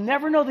that we'll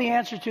never know the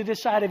answer to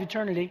this side of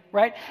eternity,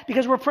 right?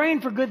 Because we're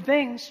praying for good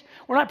things.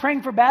 We're not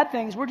praying for bad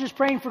things. We're just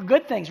praying for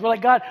good things. We're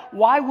like, God,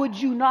 why would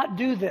you not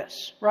do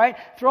this, right?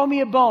 Throw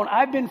me a bone.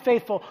 I've been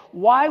faithful.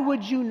 Why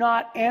would you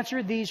not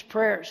answer these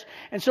prayers?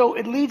 And so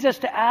it leads us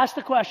to ask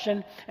the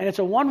question, and it's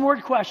a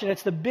one-word question.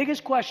 It's the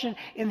biggest question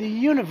in the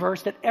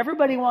universe that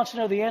everybody wants to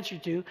know the answer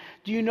to.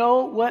 Do you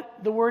know what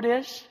the word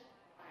is?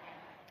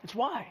 It's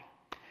why.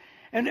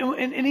 And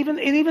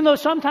even though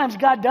sometimes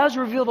God does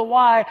reveal the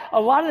why, a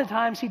lot of the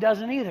times He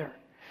doesn't either,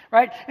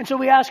 right? And so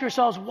we ask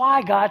ourselves,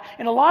 why, God?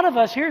 And a lot of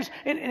us, and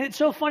it's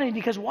so funny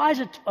because why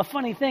is it a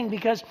funny thing?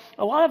 Because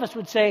a lot of us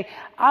would say,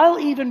 I'll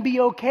even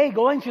be okay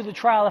going through the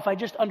trial if I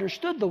just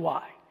understood the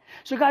why.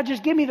 So God,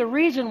 just give me the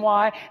reason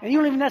why, and you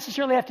don't even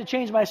necessarily have to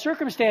change my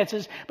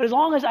circumstances, but as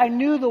long as I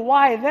knew the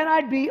why, then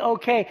I'd be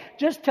okay.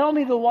 Just tell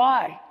me the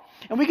why.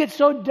 And we get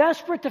so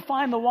desperate to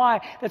find the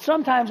why that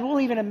sometimes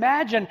we'll even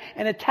imagine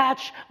and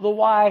attach the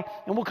why,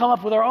 and we'll come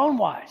up with our own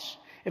whys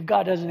if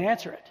God doesn't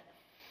answer it.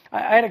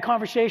 I had a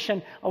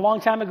conversation a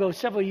long time ago,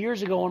 several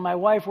years ago, when my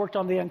wife worked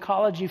on the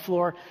oncology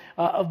floor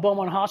of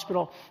Beaumont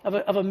Hospital,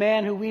 of a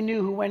man who we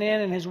knew who went in,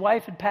 and his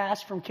wife had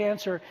passed from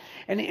cancer.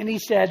 And he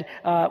said,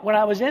 when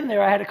I was in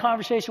there, I had a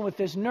conversation with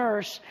this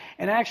nurse,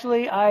 and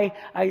actually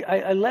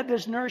I led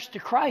this nurse to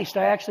Christ.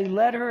 I actually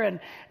led her in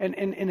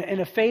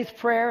a faith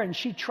prayer, and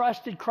she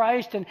trusted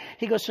Christ. And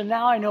he goes, so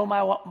now I know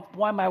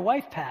why my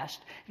wife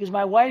passed. Because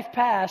my wife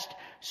passed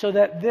so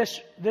that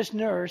this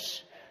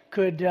nurse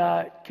could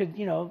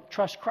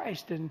trust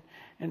Christ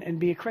and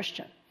be a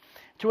Christian.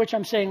 To which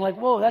I'm saying, like,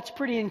 whoa, that's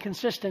pretty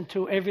inconsistent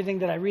to everything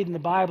that I read in the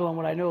Bible and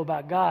what I know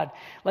about God.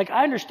 Like,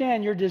 I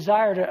understand your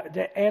desire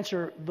to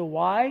answer the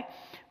why,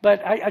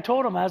 but I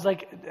told him, I was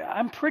like,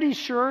 I'm pretty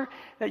sure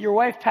that your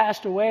wife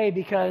passed away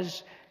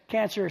because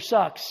cancer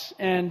sucks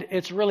and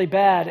it's really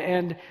bad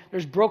and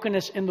there's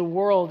brokenness in the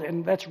world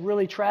and that's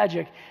really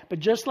tragic. But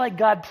just like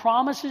God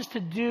promises to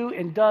do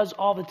and does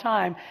all the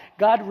time,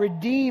 God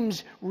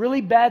redeems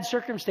really bad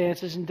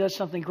circumstances and does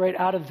something great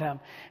out of them.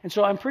 And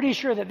so I'm pretty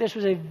sure that this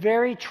was a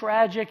very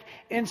tragic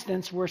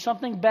instance where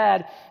something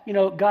bad,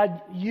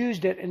 God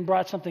used it and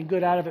brought something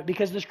good out of it,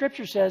 because the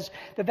scripture says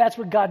that that's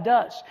what God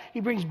does. He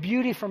brings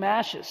beauty from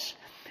ashes.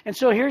 And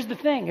so here's the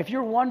thing. If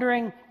you're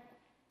wondering,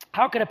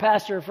 how could a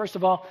pastor, first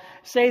of all,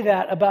 say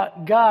that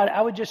about God?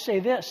 I would just say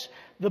this.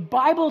 The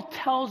Bible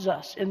tells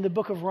us in the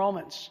book of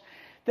Romans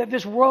that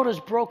this world is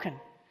broken.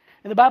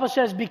 And the Bible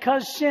says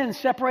because sin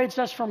separates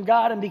us from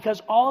God and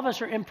because all of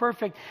us are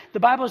imperfect, the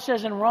Bible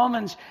says in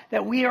Romans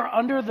that we are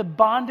under the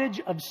bondage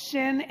of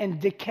sin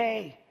and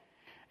decay.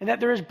 And that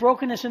there is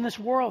brokenness in this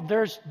world.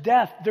 There's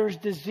death. There's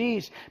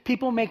disease.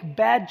 People make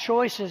bad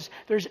choices.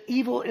 There's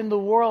evil in the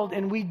world,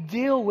 and we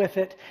deal with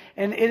it.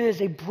 And it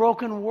is a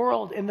broken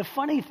world. And the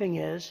funny thing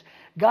is,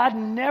 God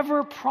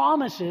never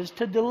promises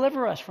to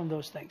deliver us from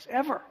those things,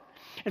 ever.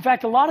 In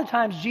fact, a lot of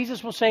times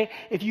Jesus will say,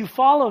 if you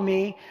follow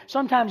me,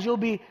 sometimes you'll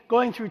be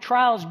going through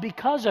trials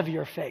because of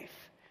your faith.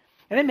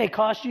 And it may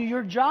cost you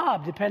your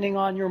job, depending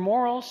on your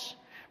morals,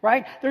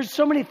 right? There's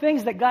so many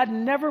things that God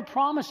never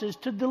promises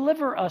to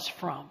deliver us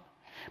from.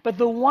 But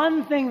the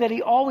one thing that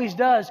he always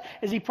does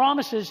is he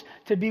promises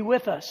to be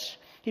with us.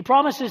 He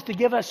promises to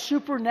give us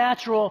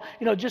supernatural,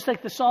 just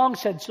like the song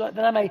said, so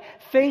that I may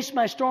face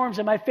my storms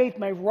and my faith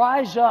may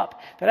rise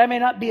up, that I may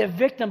not be a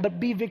victim, but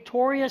be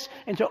victorious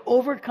and to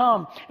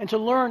overcome and to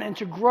learn and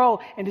to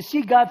grow and to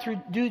see God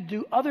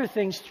do other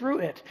things through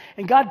it.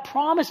 And God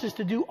promises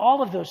to do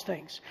all of those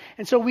things.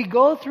 And so we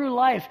go through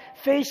life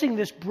facing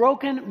this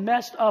broken,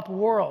 messed up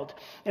world.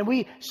 And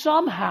we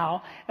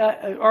somehow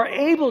are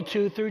able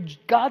to, through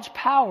God's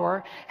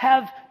power,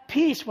 have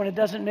peace when it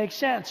doesn't make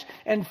sense,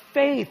 and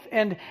faith,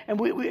 and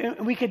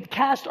we could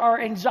cast our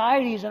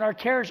anxieties and our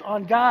cares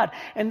on God,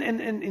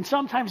 and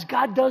sometimes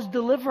God does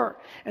deliver,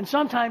 and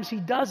sometimes he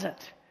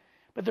doesn't.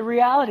 But the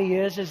reality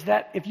is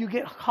that if you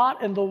get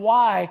caught in the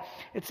why,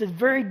 it's a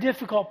very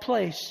difficult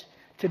place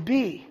to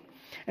be.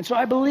 And so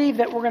I believe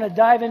that we're going to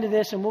dive into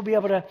this, and we'll be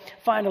able to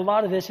find a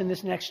lot of this in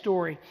this next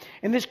story.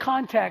 In this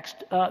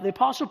context, the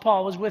Apostle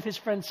Paul was with his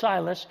friend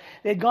Silas.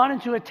 They had gone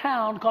into a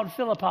town called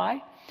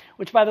Philippi,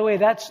 which, by the way,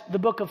 that's the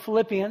book of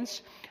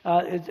Philippians.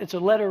 It's a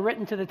letter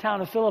written to the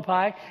town of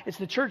Philippi. It's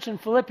the church in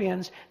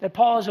Philippians that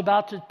Paul is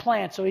about to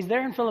plant. So he's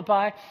there in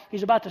Philippi.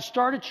 He's about to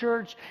start a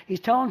church. He's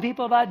telling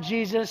people about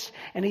Jesus.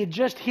 And he had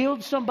just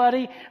healed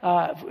somebody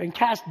and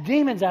cast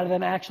demons out of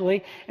them,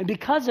 actually. And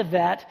because of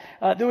that,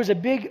 there was a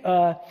big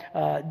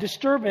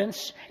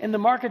disturbance in the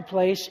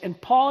marketplace. And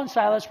Paul and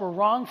Silas were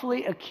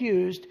wrongfully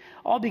accused,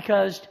 all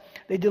because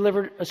they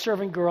delivered a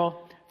servant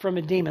girl from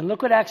a demon.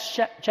 Look what Acts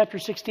chapter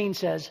 16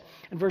 says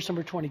in verse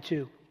number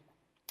 22.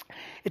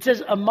 It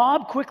says, a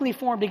mob quickly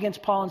formed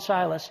against Paul and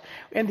Silas,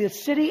 and the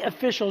city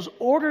officials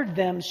ordered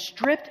them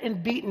stripped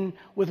and beaten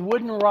with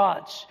wooden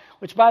rods,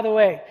 which, by the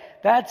way,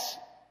 that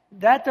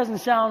doesn't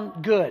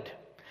sound good.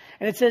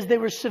 And it says they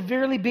were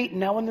severely beaten.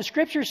 Now, when the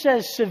scripture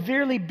says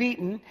severely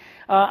beaten,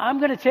 I'm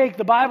going to take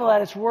the Bible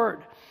at its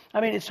word.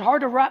 I mean, it's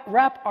hard to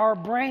wrap our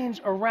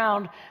brains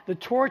around the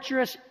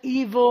torturous,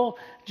 evil,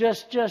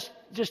 just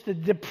the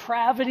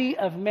depravity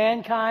of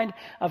mankind,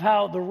 of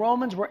how the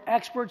Romans were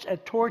experts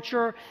at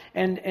torture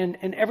and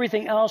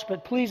everything else.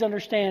 But please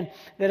understand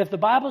that if the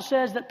Bible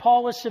says that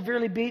Paul was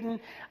severely beaten,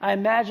 I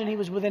imagine he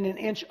was within an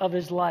inch of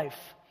his life.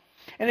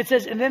 And it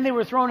says, and then they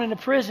were thrown into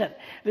prison.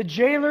 The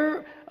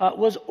jailer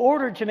was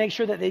ordered to make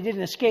sure that they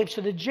didn't escape.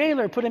 So the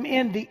jailer put him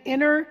in the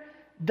inner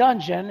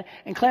dungeon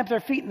and clamped their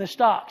feet in the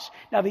stocks.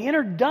 Now, the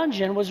inner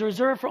dungeon was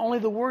reserved for only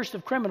the worst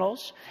of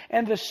criminals,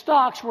 and the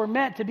stocks were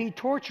meant to be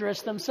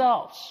torturous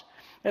themselves.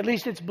 At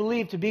least it's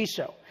believed to be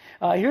so.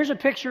 Here's a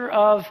picture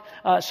of,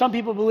 some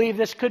people believe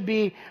this could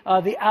be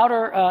the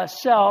outer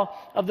cell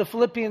of the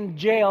Philippian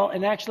jail.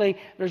 And actually,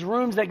 there's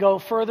rooms that go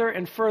further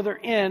and further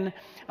in,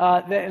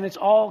 and it's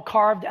all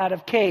carved out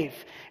of cave.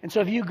 And so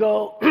if you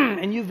go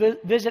and you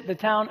visit the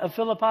town of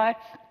Philippi,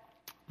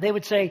 they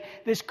would say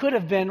this could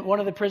have been one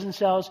of the prison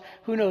cells.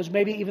 Who knows,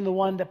 maybe even the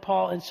one that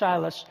Paul and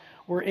Silas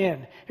were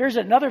in. Here's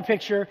another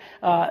picture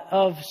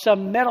of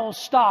some metal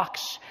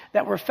stocks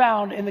that were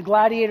found in the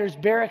gladiators'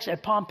 barracks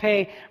at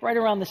Pompeii right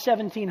around the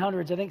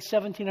 1700s, I think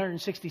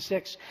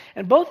 1766.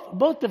 And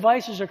both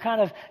devices are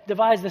kind of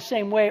devised the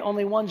same way,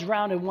 only one's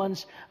round and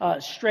one's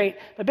straight.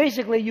 But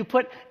basically, you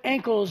put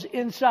ankles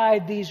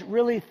inside these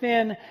really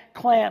thin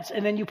clamps,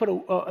 and then you put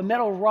a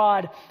metal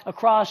rod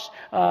across,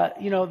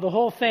 the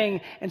whole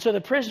thing. And so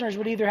the prisoners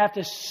would either have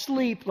to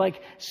sleep,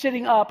 like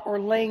sitting up or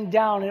laying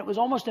down. And it was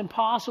almost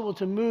impossible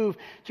to move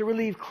to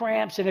relieve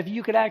cramps. And if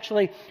you could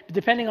actually,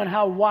 depending on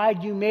how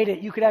wide you made it,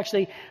 you could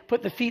actually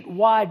put the feet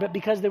wide, but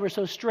because they were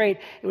so straight,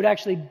 it would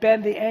actually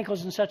bend the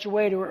ankles in such a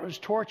way to where it was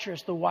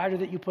torturous the wider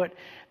that you put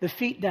the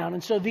feet down.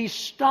 And so these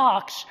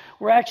stocks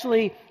were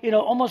actually,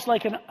 almost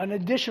like an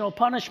additional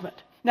punishment.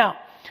 Now,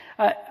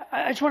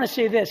 I just want to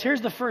say this.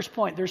 Here's the first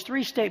point. There's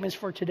 3 statements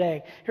for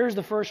today. Here's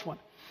the first one.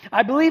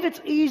 I believe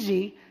it's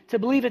easy to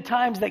believe at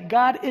times that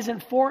God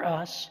isn't for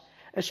us,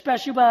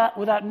 especially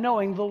without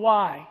knowing the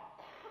why.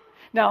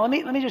 Now, let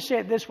me just say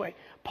it this way.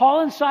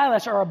 Paul and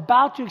Silas are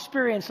about to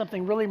experience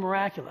something really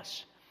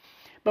miraculous.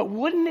 But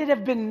wouldn't it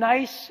have been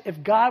nice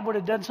if God would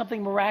have done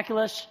something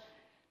miraculous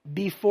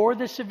before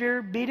the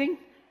severe beating?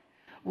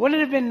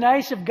 Wouldn't it have been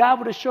nice if God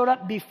would have showed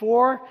up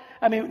before?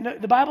 I mean,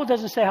 the Bible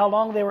doesn't say how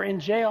long they were in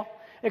jail.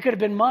 It could have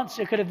been months.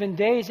 It could have been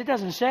days. It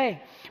doesn't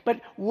say.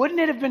 But wouldn't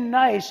it have been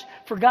nice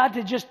for God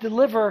to just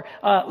deliver,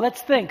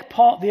 let's think,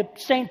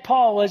 St.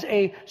 Paul was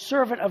a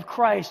servant of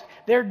Christ.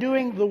 They're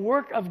doing the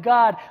work of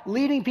God,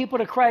 leading people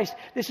to Christ.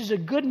 This is a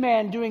good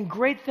man doing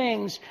great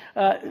things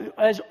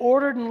as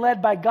ordered and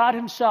led by God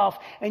himself.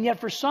 And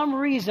yet for some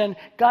reason,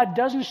 God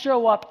doesn't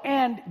show up,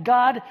 and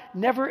God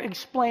never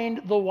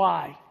explained the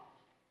why.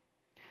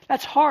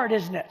 That's hard,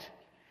 isn't it?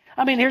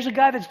 I mean, here's a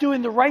guy that's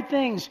doing the right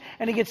things,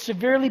 and he gets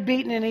severely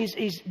beaten, and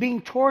he's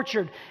being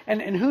tortured,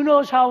 and who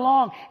knows how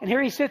long. And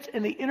here he sits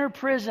in the inner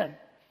prison,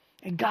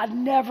 and God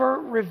never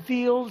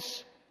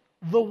reveals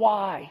the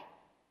why.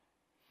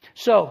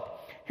 So,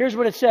 here's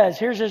what it says.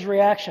 Here's his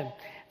reaction.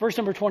 Verse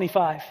number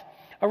 25.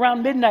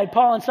 Around midnight,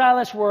 Paul and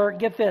Silas were,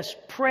 get this,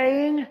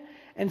 praying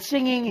and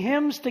singing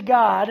hymns to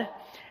God.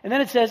 And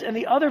then it says, and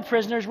the other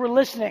prisoners were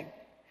listening.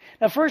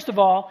 Now, first of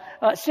all,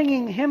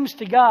 singing hymns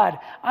to God.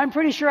 I'm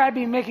pretty sure I'd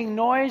be making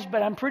noise,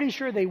 but I'm pretty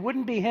sure they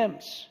wouldn't be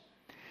hymns.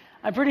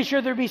 I'm pretty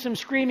sure there'd be some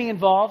screaming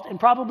involved and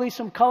probably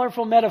some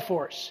colorful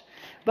metaphors.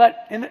 But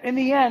in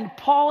the end,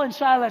 Paul and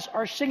Silas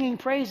are singing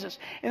praises.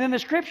 And then the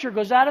scripture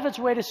goes out of its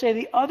way to say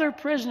the other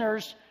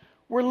prisoners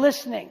were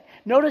listening.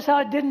 Notice how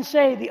it didn't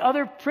say the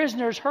other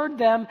prisoners heard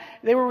them.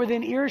 They were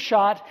within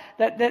earshot,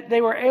 that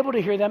they were able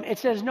to hear them. It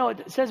says, no,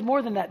 it says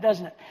more than that,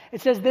 doesn't it?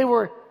 It says they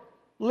were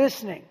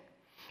listening.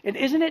 And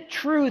isn't it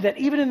true that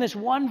even in this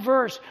one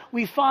verse,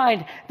 we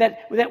find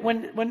that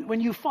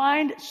when you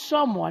find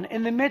someone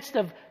in the midst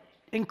of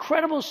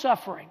incredible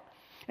suffering,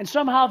 and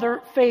somehow their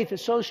faith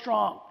is so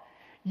strong,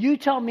 you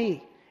tell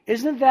me,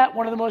 isn't that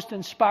one of the most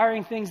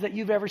inspiring things that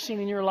you've ever seen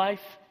in your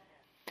life?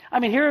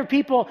 I mean, here are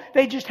people,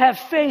 they just have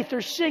faith,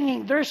 they're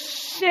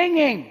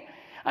singing.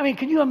 I mean,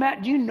 can you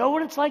imagine, do you know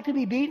what it's like to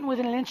be beaten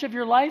within an inch of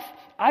your life?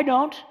 I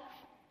don't.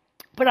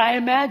 But I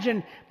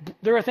imagine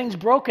there are things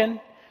broken.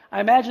 I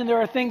imagine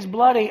there are things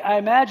bloody. I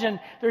imagine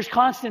there's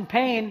constant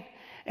pain.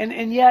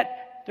 And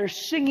yet they're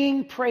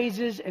singing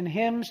praises and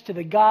hymns to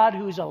the God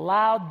who's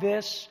allowed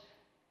this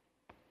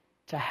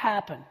to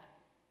happen.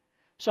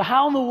 So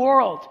how in the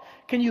world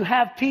can you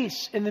have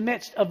peace in the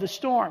midst of the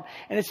storm?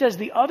 And it says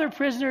the other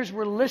prisoners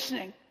were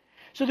listening.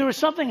 So there was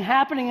something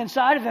happening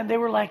inside of them. They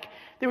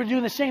were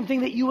doing the same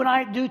thing that you and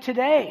I do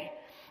today.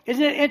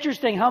 Isn't it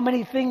interesting how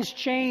many things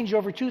change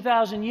over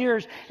 2,000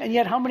 years, and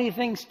yet how many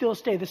things still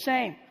stay the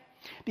same?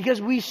 Because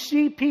we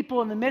see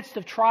people in the midst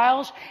of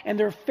trials and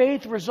their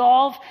faith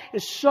resolve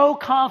is so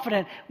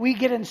confident, we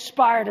get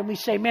inspired and we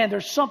say, man,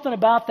 there's something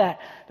about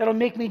that'll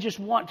make me just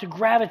want to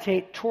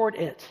gravitate toward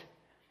it.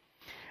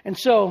 And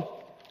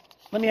so,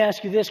 let me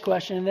ask you this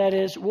question, and that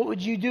is, what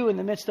would you do in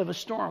the midst of a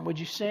storm? Would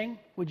you sing?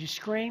 Would you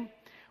scream?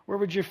 Where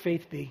would your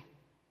faith be?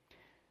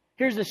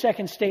 Here's the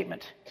second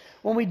statement.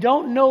 When we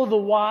don't know the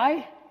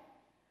why,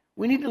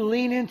 we need to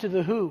lean into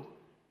the who.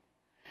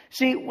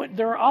 See,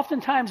 there are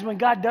often times when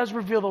God does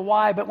reveal the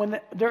why, but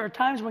there are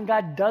times when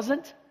God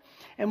doesn't.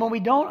 And when we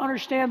don't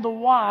understand the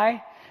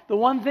why, the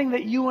one thing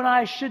that you and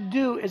I should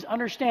do is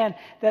understand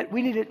that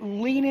we need to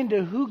lean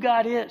into who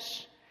God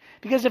is.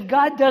 Because if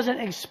God doesn't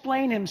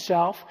explain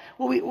himself,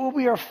 what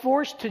we are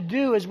forced to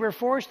do is we're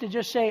forced to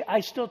just say,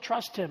 I still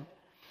trust him.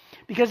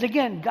 Because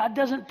again, God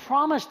doesn't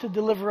promise to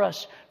deliver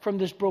us from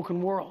this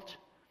broken world.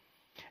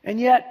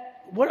 And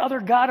yet, what other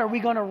God are we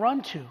going to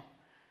run to?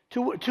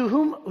 To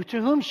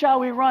whom shall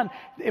we run?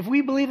 If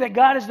we believe that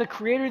God is the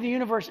creator of the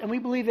universe and we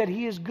believe that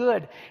he is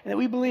good and that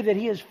we believe that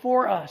he is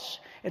for us,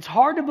 it's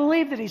hard to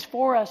believe that he's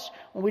for us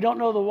when we don't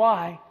know the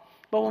why.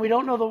 But when we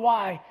don't know the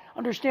why,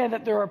 understand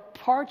that there are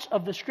parts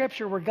of the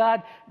scripture where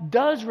God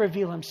does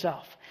reveal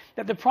himself,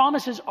 that the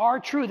promises are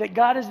true, that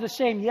God is the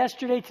same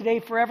yesterday, today,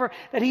 forever,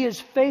 that he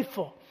is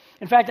faithful.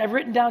 In fact, I've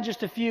written down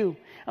just a few.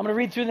 I'm going to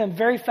read through them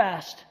very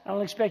fast. I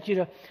don't expect you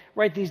to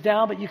write these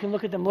down, but you can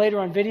look at them later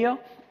on video.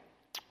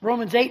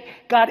 Romans 8,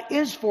 God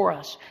is for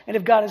us. And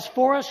if God is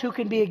for us, who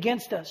can be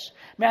against us?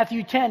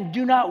 Matthew 10,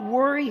 do not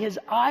worry. His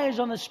eye is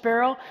on the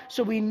sparrow,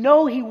 so we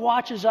know He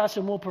watches us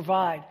and will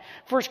provide.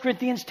 1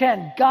 Corinthians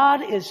 10,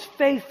 God is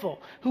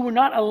faithful, who will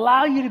not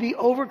allow you to be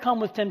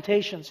overcome with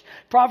temptations.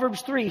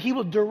 Proverbs 3, He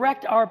will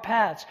direct our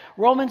paths.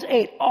 Romans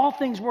 8, all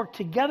things work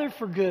together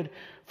for good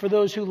for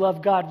those who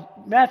love God.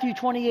 Matthew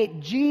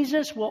 28,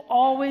 Jesus will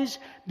always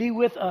be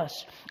with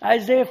us.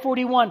 Isaiah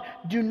 41,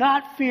 do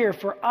not fear,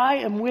 for I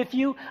am with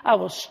you. I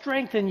will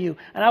strengthen you,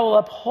 and I will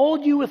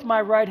uphold you with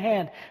my right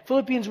hand.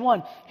 Philippians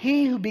 1,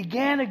 He who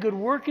began a good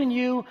work in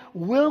you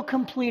will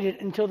complete it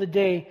until the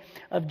day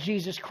of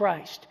Jesus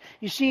Christ.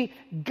 You see,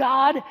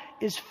 God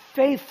is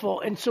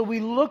faithful, and so we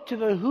look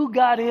to who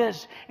God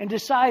is and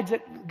decides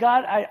that,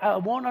 God, I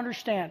won't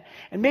understand.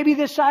 And maybe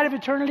this side of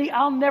eternity,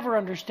 I'll never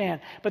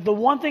understand. But the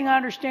one thing I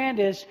understand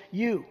is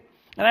you.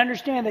 And I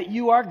understand that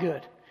you are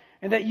good,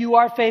 and that you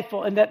are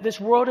faithful, and that this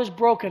world is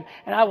broken,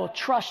 and I will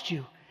trust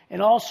you in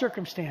all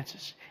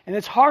circumstances. And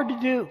it's hard to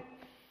do,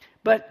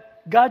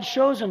 but God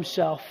shows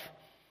Himself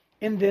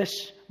in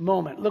this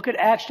moment. Look at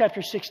Acts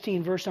chapter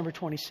 16, verse number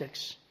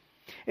 26.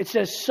 It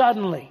says,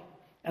 suddenly,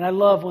 and I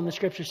love when the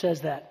scripture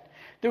says that,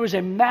 there was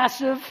a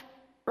massive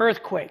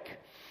earthquake,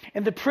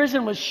 and the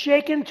prison was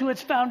shaken to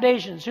its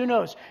foundations. Who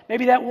knows?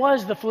 Maybe that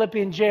was the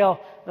Philippian jail.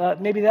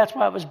 Maybe that's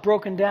why it was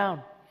broken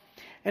down.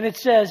 And it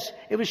says,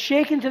 it was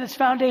shaken to its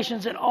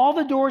foundations, and all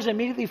the doors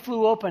immediately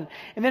flew open.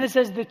 And then it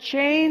says, the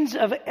chains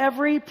of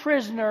every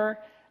prisoner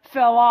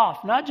fell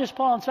off. Not just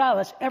Paul and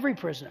Silas, every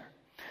prisoner.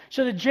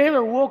 So the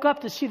jailer woke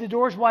up to see the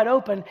doors wide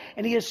open,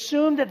 and he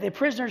assumed that the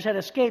prisoners had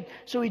escaped,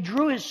 so he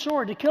drew his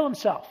sword to kill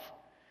himself.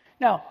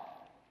 Now,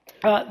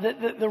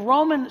 the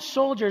Roman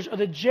soldiers, or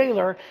the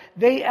jailer,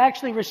 they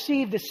actually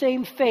received the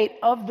same fate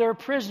of their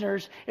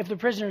prisoners if the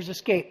prisoners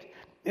escaped.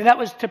 And that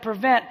was to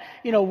prevent,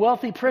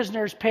 wealthy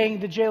prisoners paying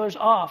the jailers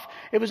off.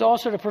 It was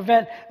also to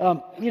prevent,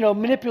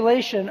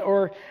 manipulation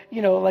or,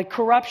 like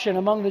corruption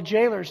among the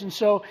jailers. And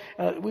so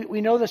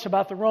we know this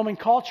about the Roman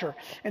culture.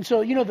 And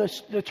so,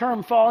 the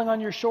term falling on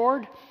your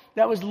sword,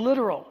 that was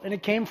literal. And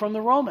it came from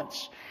the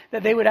Romans.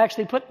 That they would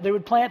actually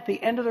plant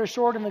the end of their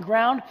sword in the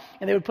ground,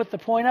 and they would put the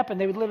point up, and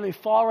they would literally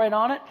fall right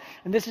on it.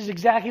 And this is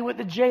exactly what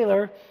the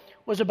jailer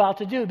was about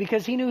to do,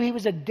 because he knew he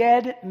was a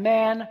dead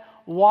man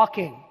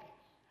walking.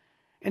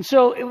 And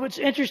so what's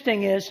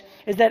interesting is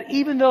that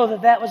even though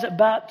that was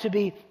about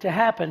to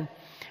happen,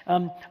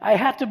 I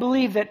have to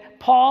believe that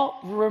Paul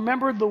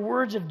remembered the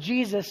words of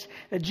Jesus,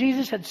 that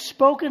Jesus had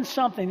spoken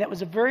something that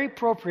was very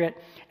appropriate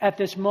at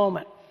this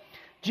moment.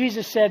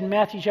 Jesus said in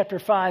Matthew chapter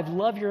 5,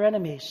 love your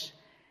enemies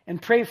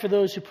and pray for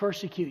those who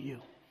persecute you.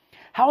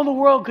 How in the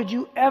world could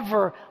you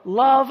ever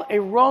love a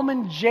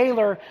Roman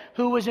jailer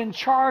who was in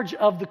charge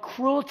of the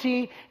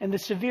cruelty and the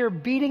severe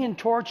beating and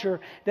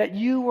torture that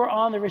you were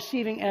on the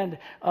receiving end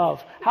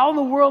of? How in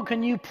the world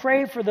can you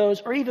pray for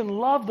those, or even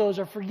love those,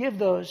 or forgive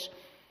those,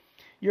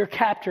 your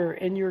captor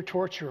and your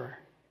torturer?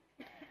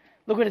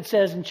 Look what it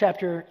says in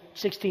chapter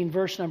 16,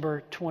 verse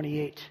number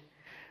 28.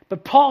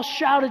 But Paul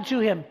shouted to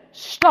him,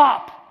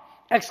 stop!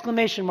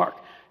 Exclamation mark.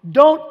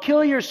 Don't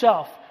kill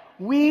yourself.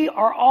 We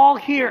are all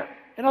here.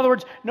 In other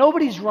words,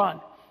 nobody's run.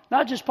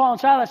 Not just Paul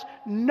and Silas.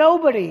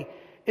 Nobody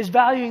is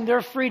valuing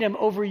their freedom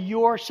over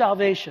your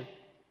salvation.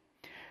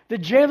 The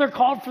jailer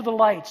called for the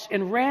lights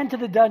and ran to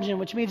the dungeon,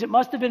 which means it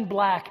must have been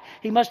black.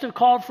 He must have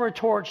called for a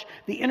torch.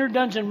 The inner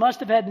dungeon must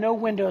have had no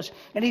windows.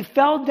 And he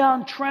fell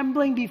down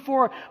trembling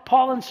before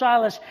Paul and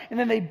Silas. And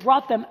then they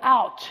brought them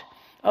out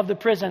of the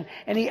prison.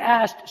 And he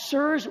asked,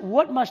 sirs,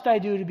 what must I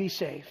do to be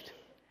saved?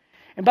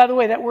 And by the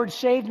way, that word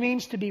saved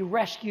means to be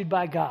rescued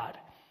by God.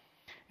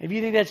 If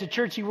you think that's a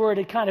churchy word,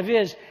 it kind of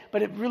is.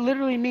 But it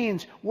literally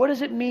means, what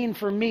does it mean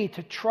for me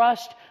to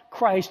trust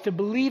Christ, to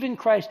believe in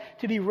Christ,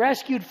 to be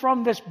rescued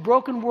from this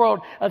broken world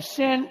of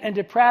sin and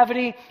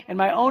depravity and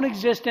my own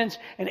existence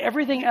and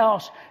everything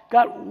else?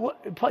 God,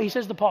 he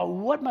says to Paul,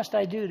 what must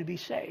I do to be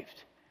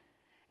saved?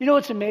 You know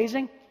what's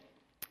amazing?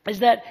 Is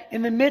that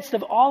in the midst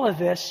of all of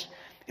this,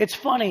 it's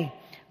funny,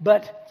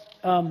 but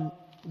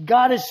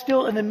God is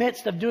still in the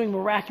midst of doing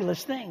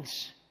miraculous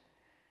things.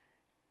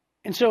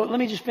 And so let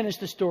me just finish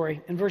the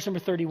story in verse number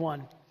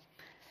 31.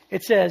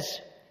 It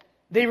says,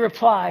 they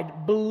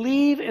replied,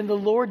 believe in the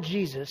Lord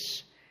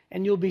Jesus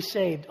and you'll be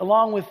saved,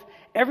 along with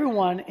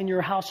everyone in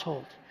your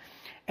household.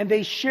 And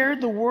they shared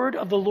the word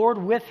of the Lord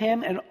with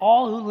him and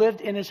all who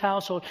lived in his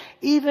household.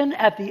 Even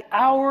at the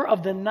hour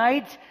of the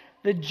night,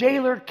 the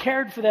jailer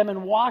cared for them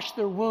and washed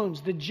their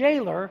wounds. The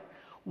jailer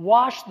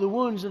washed the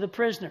wounds of the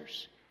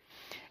prisoners.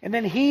 And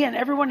then he and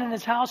everyone in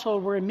his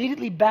household were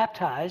immediately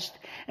baptized,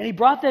 and he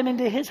brought them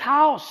into his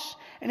house,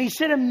 and he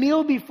set a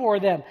meal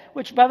before them,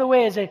 which, by the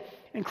way, is an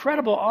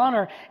incredible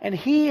honor. And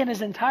he and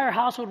his entire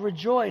household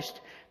rejoiced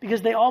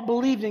because they all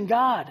believed in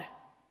God.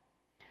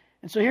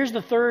 And so here's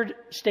the third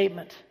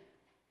statement.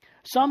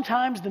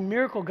 Sometimes the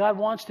miracle God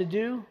wants to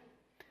do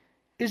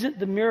isn't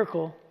the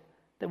miracle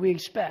that we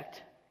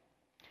expect.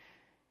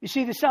 You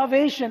see, the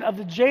salvation of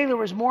the jailer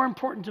was more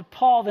important to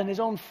Paul than his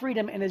own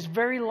freedom and his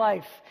very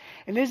life.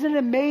 And isn't it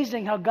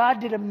amazing how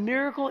God did a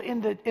miracle in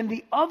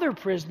the other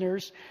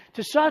prisoners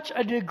to such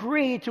a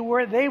degree to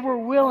where they were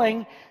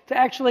willing to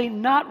actually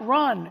not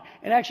run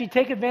and actually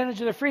take advantage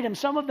of their freedom?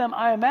 Some of them,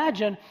 I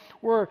imagine,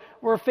 were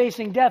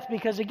facing death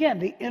because, again,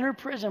 the inner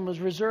prison was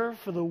reserved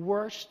for the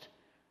worst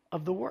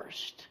of the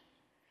worst.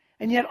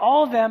 And yet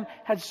all of them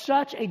had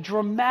such a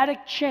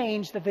dramatic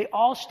change that they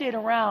all stayed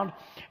around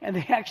and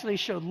they actually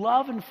showed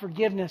love and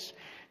forgiveness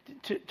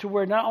to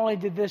where not only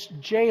did this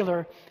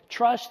jailer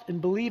trust and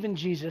believe in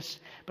Jesus,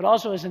 but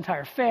also his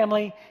entire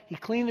family. He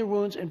cleaned their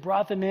wounds and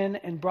brought them in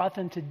and brought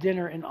them to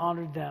dinner and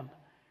honored them.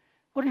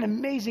 What an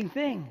amazing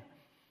thing.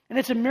 And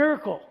it's a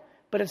miracle,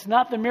 but it's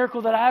not the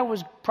miracle that I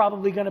was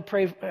probably going to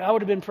pray. I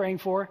would have been praying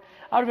for.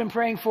 I would have been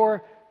praying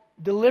for,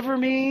 deliver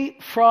me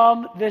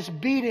from this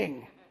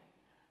beating.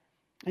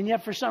 And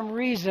yet, for some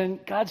reason,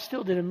 God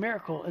still did a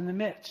miracle in the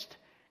midst.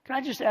 Can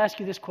I just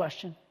ask you this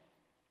question?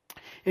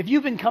 If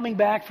you've been coming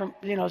back from,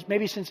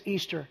 maybe since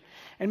Easter,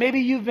 and maybe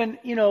you've been,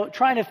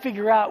 trying to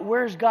figure out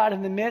where's God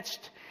in the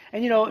midst,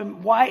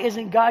 and why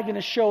isn't God going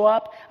to show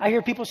up? I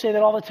hear people say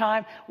that all the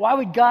time. Why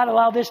would God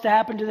allow this to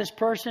happen to this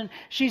person?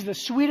 She's the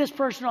sweetest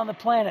person on the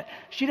planet.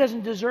 She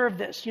doesn't deserve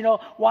this.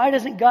 Why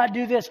doesn't God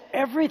do this?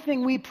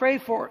 Everything we pray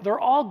for, they're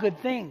all good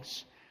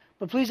things.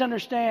 But please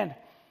understand,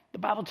 the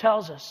Bible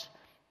tells us,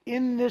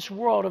 in this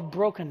world of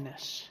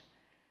brokenness,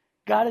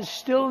 God is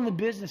still in the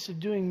business of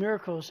doing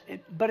miracles,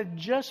 but it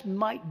just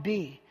might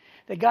be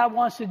that God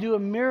wants to do a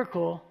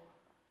miracle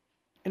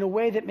in a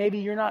way that maybe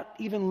you're not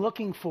even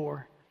looking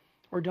for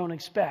or don't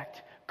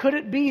expect. Could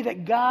it be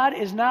that God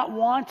is not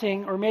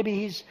wanting, or maybe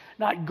He's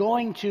not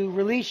going to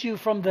release you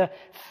from the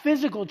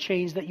physical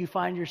chains that you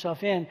find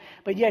yourself in,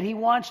 but yet He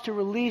wants to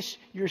release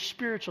your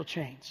spiritual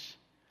chains?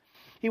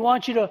 He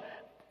wants you to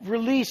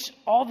release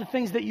all the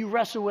things that you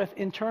wrestle with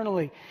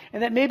internally.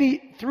 And that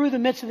maybe through the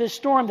midst of this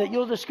storm that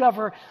you'll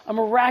discover a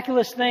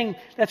miraculous thing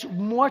that's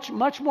much,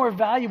 much more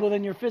valuable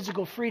than your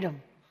physical freedom.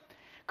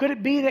 Could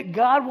it be that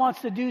God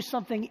wants to do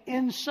something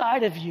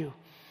inside of you?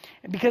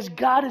 Because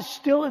God is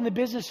still in the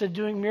business of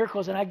doing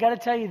miracles. And I got to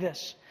tell you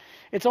this.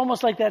 It's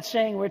almost like that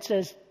saying where it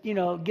says,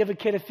 give a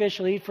kid a fish,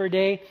 he'll eat for a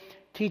day.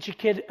 Teach a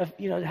kid,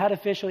 how to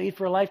fish, he'll eat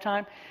for a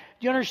lifetime.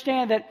 Do you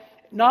understand that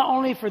not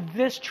only for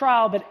this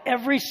trial, but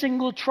every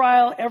single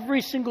trial, every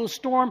single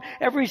storm,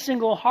 every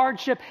single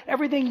hardship,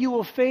 everything you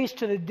will face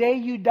to the day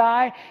you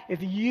die,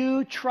 if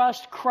you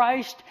trust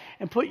Christ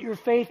and put your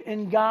faith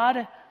in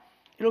God,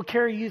 it'll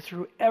carry you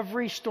through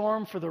every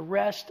storm for the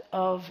rest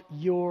of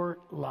your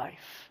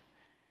life.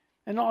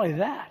 And not only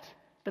that,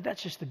 but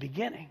that's just the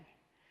beginning.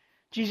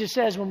 Jesus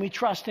says when we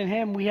trust in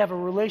Him, we have a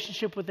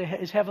relationship with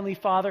His Heavenly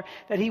Father,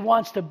 that He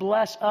wants to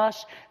bless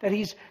us, that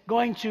He's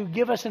going to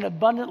give us an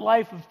abundant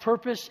life of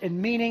purpose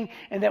and meaning,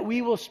 and that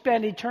we will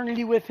spend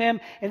eternity with Him.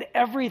 And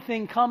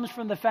everything comes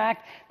from the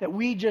fact that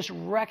we just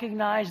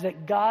recognize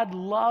that God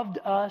loved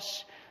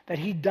us, that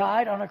He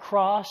died on a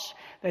cross,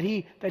 that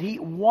He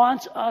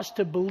wants us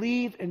to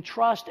believe and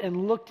trust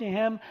and look to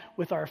Him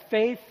with our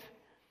faith.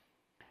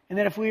 And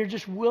that if we are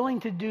just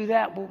willing to do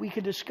that, what we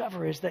could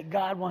discover is that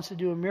God wants to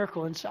do a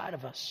miracle inside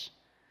of us.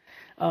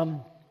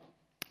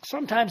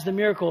 Sometimes the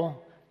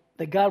miracle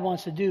that God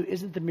wants to do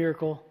isn't the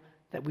miracle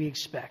that we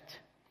expect.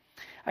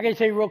 I got to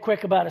tell you real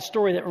quick about a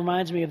story that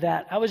reminds me of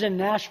that. I was in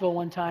Nashville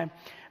one time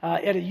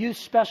at a youth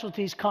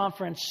specialties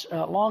conference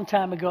a long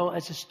time ago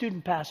as a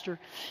student pastor.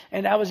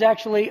 And I was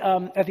actually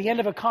at the end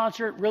of a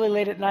concert really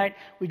late at night.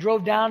 We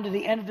drove down to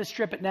the end of the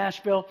strip at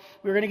Nashville.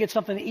 We were going to get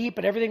something to eat,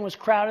 but everything was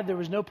crowded. There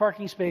was no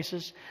parking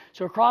spaces.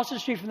 So across the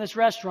street from this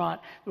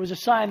restaurant, there was a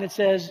sign that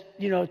says,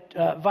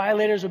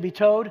 violators will be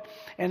towed.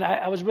 And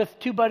I was with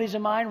two buddies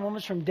of mine. One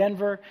was from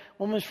Denver.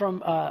 One was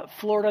from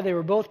Florida. They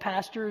were both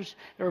pastors.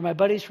 They were my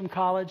buddies from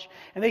college.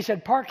 And they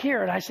said, park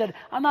here. And I said,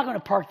 I'm not going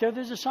to park there.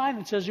 There's a sign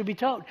that says you'll be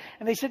towed.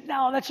 And they said,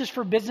 no, that's just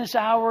for business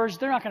hours.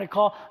 They're not going to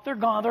call. They're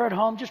gone. They're at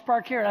home. Just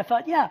park here. And I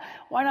thought, yeah,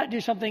 why not do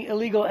something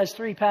illegal as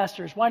three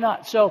pastors? Why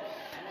not? So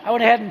I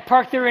went ahead and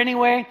parked there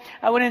anyway.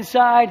 I went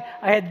inside.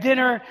 I had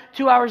dinner.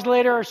 2 hours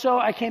later or so,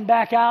 I came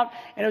back out,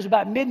 and it was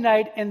about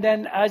midnight. And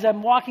then as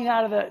I'm walking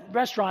out of the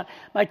restaurant,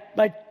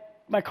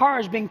 my car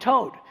is being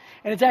towed.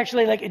 And it's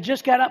actually like it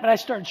just got up and I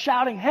started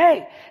shouting,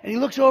 hey! And he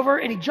looks over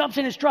and he jumps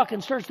in his truck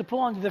and starts to pull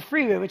onto the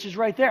freeway, which is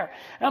right there.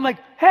 And I'm like,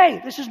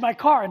 hey, this is my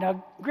car.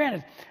 Now,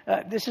 granted,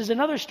 this is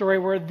another story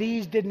where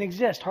these didn't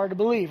exist. Hard to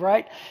believe,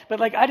 right? But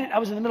I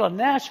was in the middle of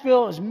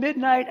Nashville. It was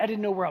midnight. I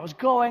didn't know where I was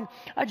going.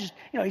 I just,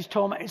 he's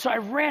told me. So I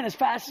ran as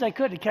fast as I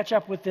could to catch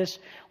up with this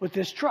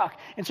truck.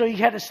 And so he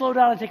had to slow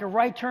down and take a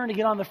right turn to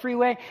get on the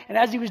freeway. And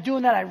as he was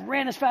doing that, I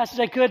ran as fast as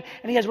I could.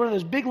 And he has one of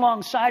those big,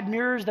 long side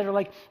mirrors that are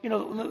like,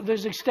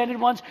 there's extended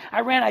ones.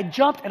 I ran, I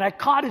jumped, and I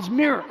caught his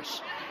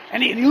mirrors.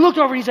 And he looked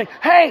over and he's like,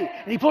 hey!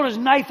 And he pulled his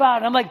knife out.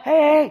 And I'm like,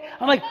 hey!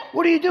 I'm like,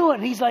 what are you doing?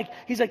 And he's like,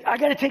 I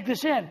got to take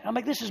this in. I'm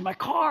like, this is my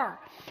car.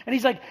 And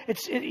he's like,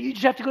 you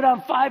just have to go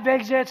down 5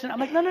 exits. And I'm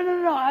like, no.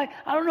 I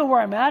don't know where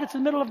I'm at. It's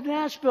in the middle of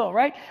Nashville,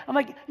 right? I'm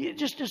like,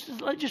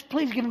 just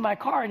please give me my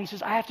car. And he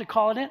says, I have to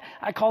call it in.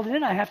 I called it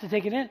in. I have to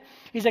take it in.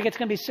 He's like, it's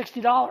going to be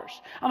 $60.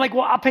 I'm like,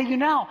 well, I'll pay you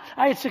now.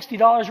 I had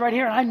 $60 right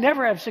here, and I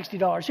never have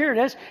 $60. Here it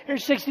is.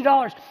 Here's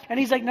 $60. And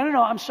he's like, no,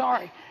 I'm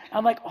sorry.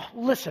 I'm like, oh,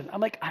 listen,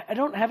 I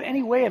don't have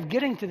any way of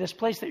getting to this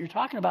place that you're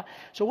talking about.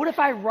 So what if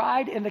I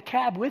ride in the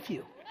cab with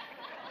you?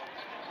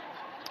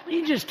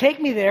 You just take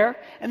me there,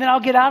 and then I'll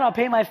get out, I'll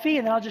pay my fee,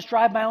 and then I'll just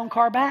drive my own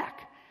car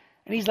back.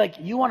 And he's like,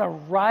 you want to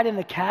ride in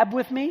the cab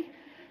with me?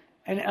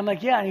 And I'm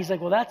like, yeah. And he's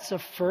like, well, that's a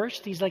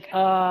first. He's like,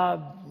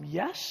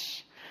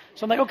 yes.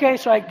 So I'm like, okay.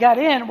 So I got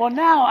in. Well,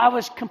 now I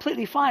was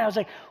completely fine. I was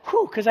like,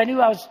 whew, because I knew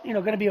I was,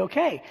 going to be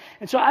okay.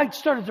 And so I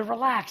started to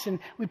relax, and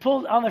we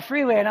pulled on the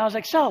freeway, and I was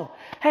like, so,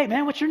 hey,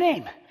 man, what's your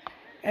name?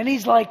 And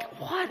he's like,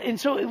 what? And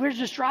so we're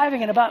just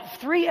driving, and about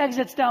 3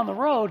 exits down the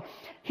road,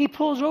 he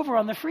pulls over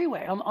on the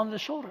freeway, on the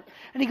shoulder.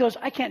 And he goes,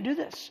 I can't do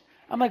this.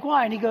 I'm like,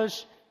 why? And he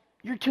goes,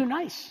 you're too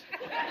nice.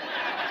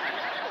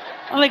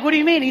 I'm like, what do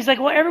you mean? He's like,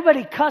 well,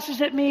 everybody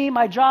cusses at me.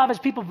 My job is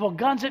people pull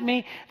guns at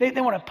me. They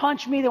want to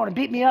punch me. They want to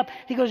beat me up.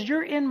 He goes,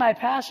 you're in my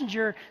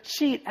passenger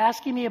seat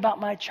asking me about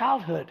my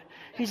childhood.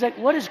 He's like,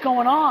 what is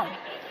going on?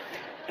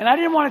 And I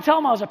didn't want to tell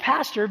him I was a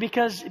pastor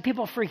because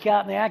people freak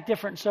out and they act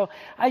different. So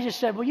I just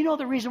said, well, you know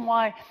the reason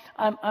why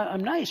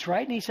I'm nice,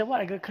 right? And he said, what?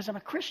 I go, because I'm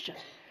a Christian.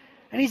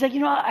 And he's like,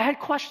 I had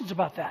questions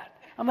about that.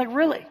 I'm like,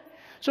 really?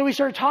 So we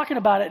started talking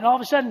about it, and all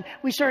of a sudden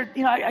we started,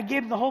 I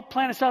gave him the whole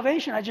plan of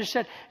salvation. I just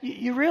said,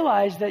 you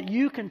realize that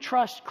you can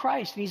trust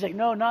Christ? And he's like,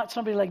 no, not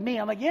somebody like me.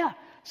 I'm like, yeah,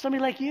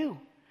 somebody like you.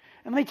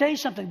 And let me tell you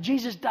something.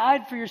 Jesus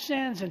died for your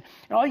sins, and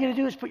all you got to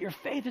do is put your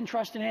faith and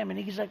trust in him. And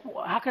he's like,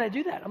 well, how can I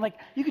do that? I'm like,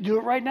 you could do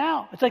it right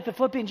now. It's like the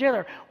Philippian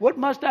jailer. What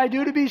must I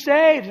do to be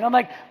saved? And I'm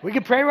like, we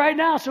could pray right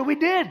now. So we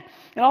did.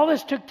 And all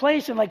this took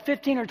place in like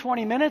 15 or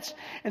 20 minutes.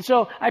 And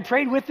so I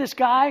prayed with this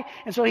guy.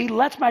 And so he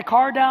lets my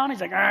car down.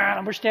 He's like,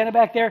 and we're standing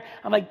back there.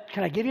 I'm like,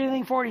 can I give you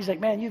anything for it? He's like,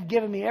 man, you've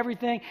given me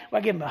everything.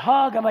 Well, I give him a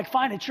hug. I'm like,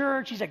 find a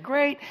church. He's like,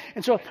 great.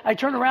 And so I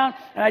turned around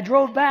and I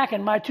drove back,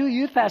 and my 2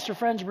 youth pastor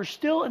friends were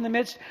still in the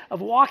midst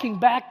of walking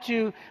back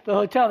to the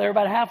hotel. They were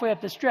about halfway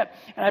up the strip.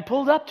 And I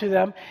pulled up to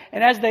them.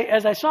 And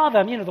as I saw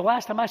them, the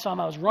last time I saw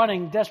them, I was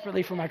running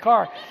desperately for my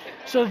car.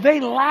 So they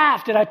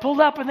laughed, and I pulled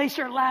up and they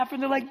started laughing.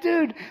 They're like,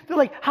 dude,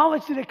 how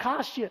much did it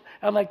cost you?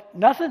 I'm like,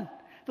 nothing.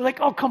 They're like,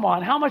 oh, come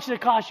on. How much did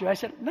it cost you? I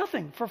said,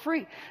 nothing, for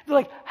free. They're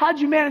like, how'd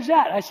you manage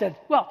that? I said,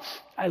 well,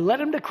 I led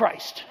him to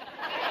Christ.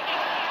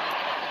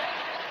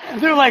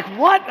 And they're like,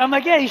 what? I'm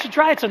like, yeah, you should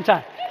try it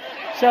sometime.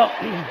 So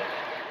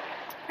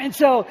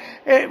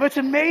what's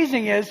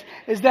amazing is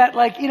that,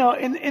 like,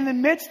 in the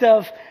midst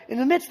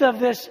of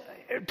this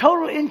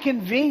total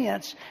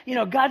inconvenience,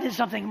 God did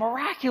something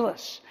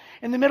miraculous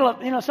in the middle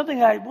of, something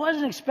that I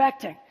wasn't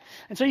expecting.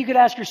 And so you could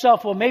ask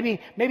yourself, well, maybe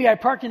I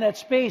parked in that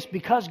space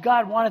because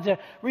God wanted to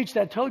reach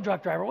that tow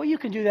truck driver. Well, you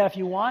can do that if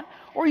you want.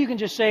 Or you can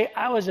just say,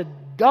 I was a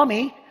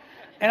dummy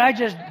and I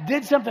just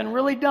did something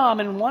really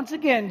dumb. And once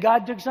again,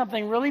 God took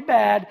something really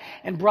bad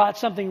and brought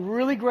something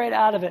really great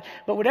out of it.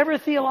 But whatever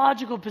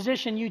theological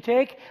position you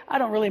take, I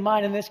don't really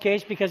mind in this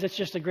case because it's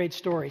just a great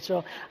story.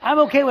 So I'm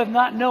okay with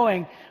not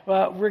knowing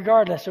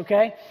regardless,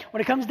 okay? When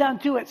it comes down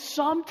to it,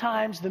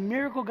 sometimes the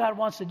miracle God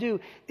wants to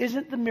do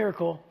isn't the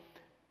miracle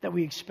that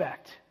we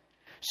expect.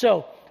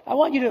 So I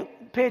want you to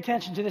pay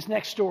attention to this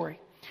next story.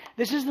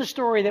 This is the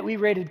story that we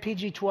rated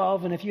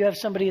PG-12, and if you have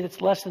somebody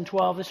that's less than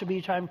 12, this would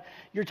be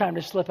your time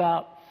to slip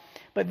out.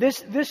 But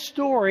this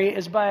story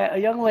is by a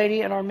young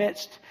lady in our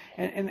midst,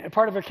 and a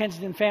part of our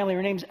Kensington family.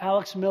 Her name's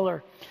Alex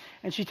Miller,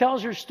 and she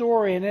tells her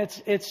story, and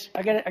it's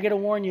I got to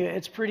warn you,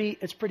 it's pretty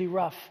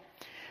rough.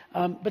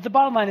 But the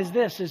bottom line is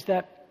this: is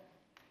that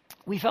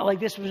we felt like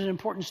this was an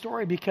important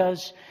story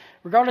because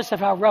regardless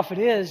of how rough it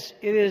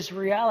is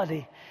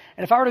reality.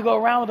 And if I were to go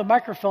around with a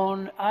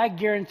microphone, I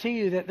guarantee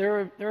you that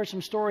there are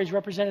some stories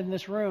represented in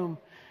this room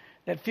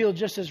that feel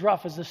just as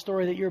rough as the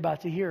story that you're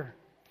about to hear.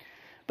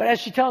 But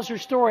as she tells her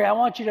story, I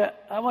want you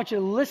to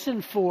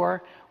listen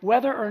for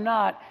whether or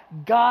not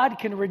God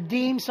can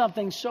redeem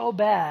something so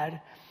bad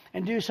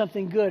and do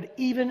something good,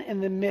 even in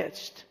the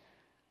midst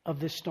of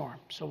this storm.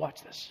 So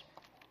watch this.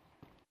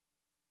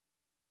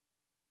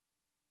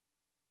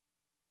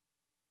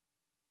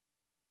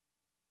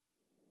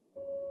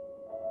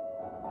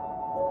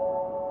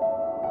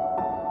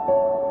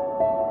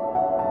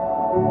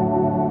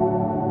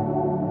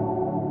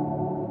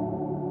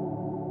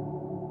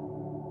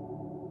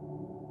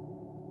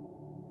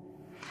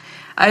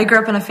 I grew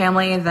up in a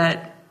family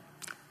that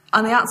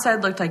on the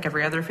outside looked like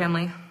every other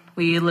family.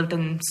 We lived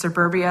in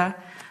suburbia.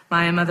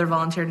 My mother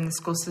volunteered in the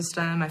school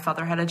system. My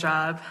father had a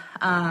job.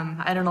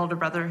 I had an older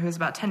brother who was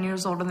about 10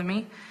 years older than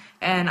me,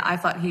 and I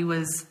thought he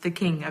was the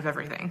king of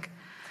everything.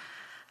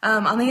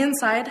 On the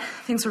inside,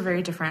 things were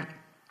very different.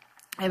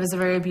 It was a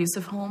very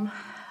abusive home.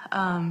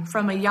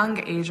 From a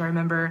young age, I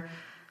remember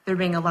there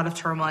being a lot of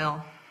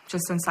turmoil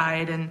just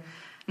inside and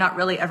not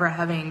really ever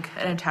having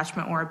an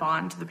attachment or a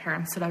bond to the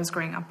parents that I was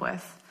growing up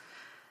with.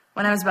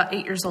 When I was about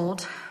 8 years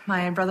old,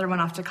 my brother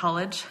went off to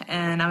college,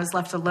 and I was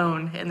left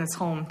alone in this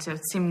home to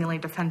seemingly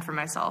defend for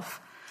myself.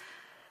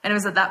 And it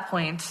was at that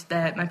point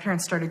that my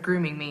parents started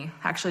grooming me,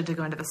 actually, to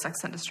go into the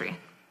sex industry.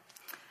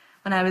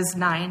 When I was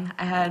 9,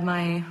 I had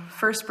my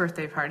first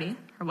birthday party,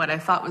 or what I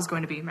thought was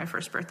going to be my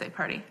first birthday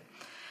party.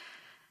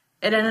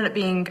 It ended up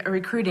being a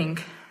recruiting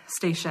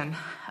station.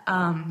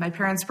 My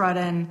parents brought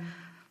in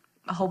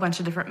a whole bunch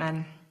of different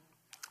men,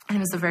 and it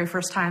was the very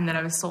first time that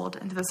I was sold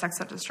into the sex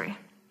industry.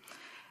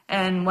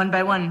 And one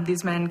by one,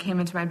 these men came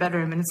into my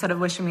bedroom, and instead of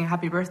wishing me a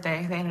happy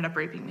birthday, they ended up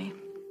raping me.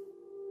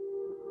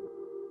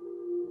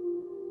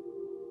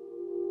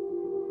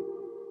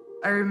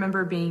 I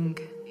remember being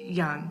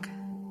young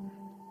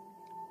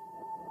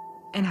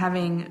and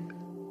having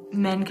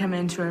men come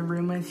into a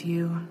room with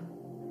you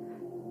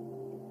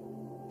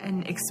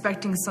and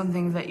expecting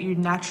something that you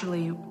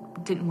naturally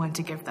didn't want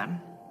to give them.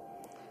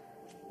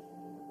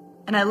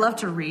 And I loved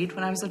to read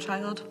when I was a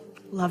child.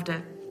 Loved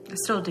it. I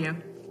still do.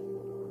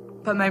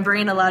 But my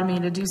brain allowed me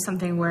to do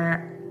something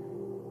where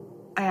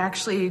I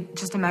actually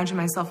just imagined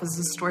myself as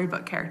a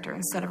storybook character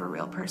instead of a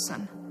real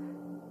person.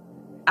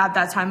 At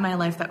that time in my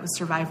life, that was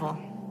survival.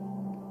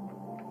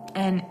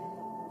 And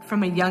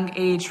from a young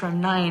age,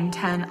 from 9,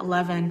 10,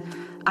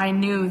 11, I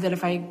knew that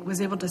if I was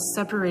able to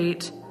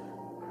separate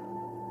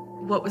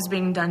what was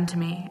being done to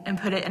me and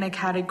put it in a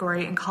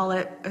category and call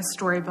it a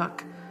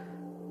storybook,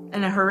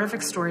 and a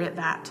horrific story at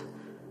that,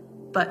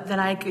 but then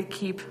I could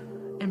keep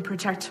and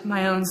protect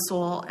my own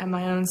soul and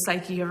my own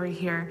psyche over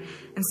here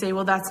and say,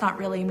 well, that's not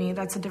really me,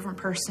 that's a different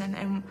person,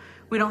 and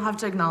we don't have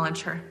to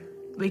acknowledge her.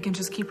 We can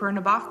just keep her in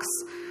a box,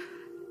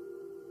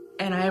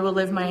 and I will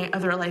live my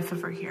other life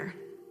over here.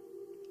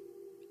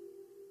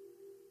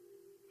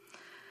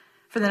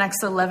 For the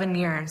next 11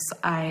 years,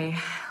 I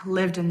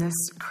lived in this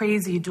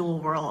crazy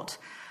dual world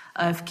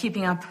of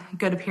keeping up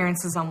good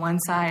appearances on one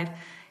side,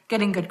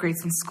 getting good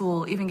grades in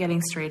school, even getting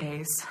straight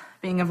A's,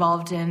 being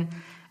involved in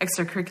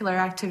extracurricular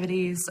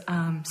activities,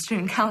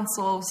 student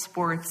council,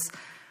 sports,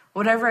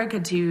 whatever I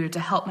could do to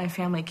help my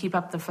family keep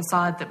up the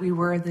facade that we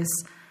were this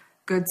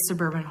good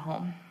suburban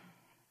home.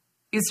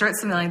 You start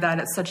something like that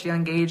at such a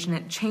young age, and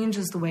it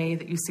changes the way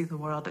that you see the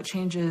world. It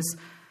changes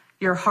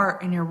your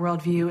heart and your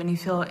worldview, and you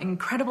feel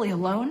incredibly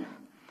alone.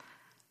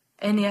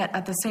 And yet,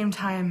 at the same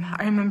time,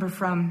 I remember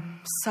from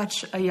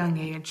such a young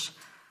age,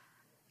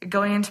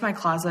 going into my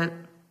closet,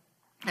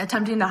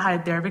 attempting to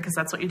hide there, because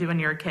that's what you do when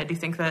you're a kid. You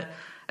think that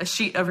a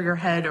sheet over your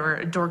head or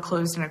a door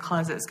closed in a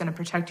closet is going to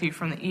protect you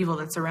from the evil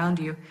that's around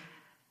you.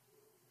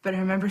 But I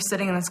remember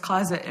sitting in this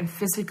closet and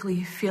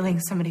physically feeling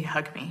somebody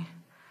hug me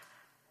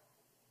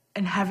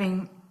and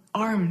having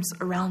arms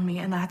around me,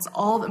 and that's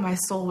all that my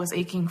soul was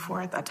aching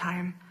for at that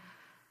time.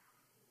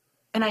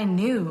 And I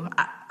knew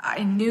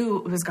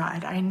it was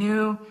God. I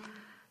knew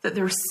that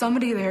there was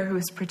somebody there who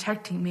was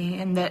protecting me,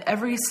 and that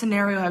every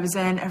scenario I was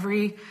in,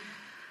 every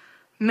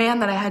man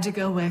that I had to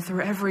go with,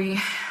 or every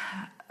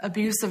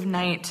abusive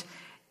night,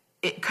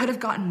 it could have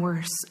gotten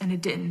worse, and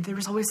it didn't. There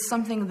was always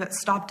something that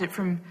stopped it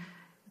from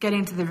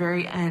getting to the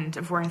very end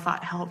of where I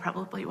thought hell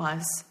probably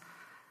was.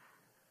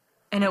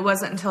 And it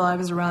wasn't until I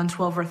was around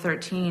 12 or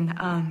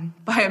 13,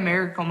 by a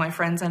miracle, my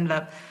friends ended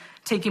up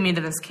taking me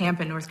to this camp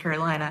in North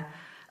Carolina.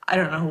 I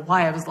don't know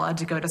why I was allowed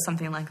to go to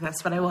something like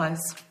this, but I was.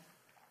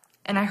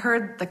 And I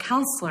heard the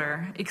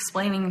counselor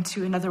explaining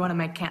to another one of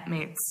my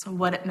campmates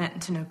what it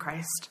meant to know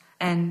Christ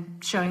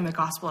and showing the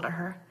gospel to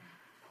her.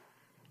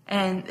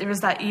 And it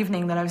was that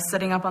evening that I was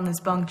sitting up on this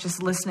bunk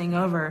just listening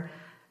over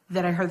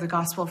that I heard the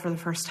gospel for the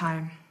first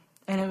time.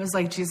 And it was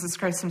like Jesus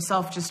Christ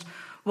himself just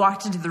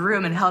walked into the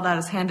room and held out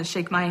his hand to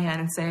shake my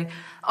hand and say,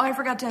 oh, I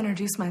forgot to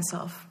introduce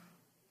myself.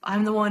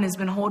 I'm the one who's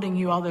been holding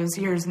you all those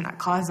years in that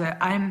closet.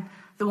 I'm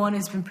the one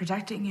who's been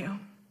protecting you.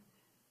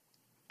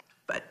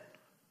 But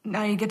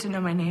now you get to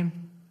know my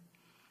name.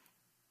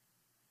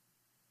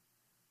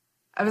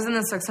 I was in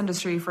the sex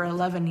industry for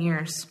 11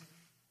 years.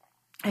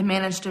 I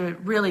managed to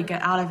really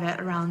get out of it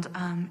around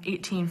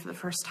 18 for the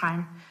first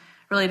time.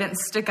 Really didn't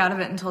stick out of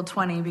it until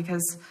 20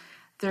 because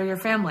they're your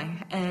family.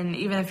 And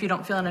even if you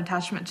don't feel an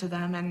attachment to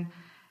them, and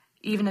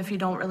even if you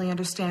don't really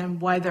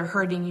understand why they're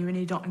hurting you and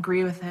you don't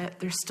agree with it,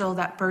 there's still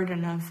that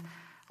burden of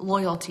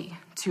loyalty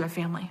to a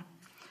family.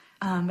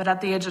 But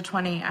at the age of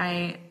 20,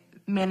 I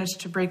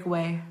managed to break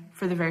away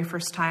for the very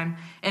first time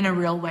in a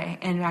real way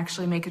and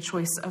actually make a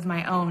choice of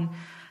my own,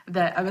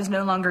 that I was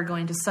no longer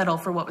going to settle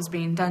for what was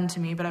being done to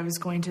me, but I was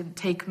going to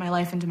take my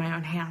life into my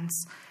own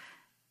hands.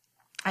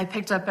 I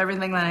picked up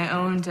everything that I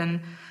owned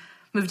and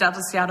moved out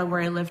to Seattle,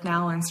 where I live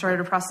now, and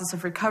started a process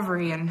of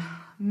recovery and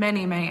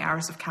many, many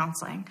hours of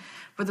counseling.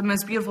 But the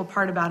most beautiful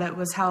part about it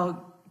was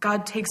how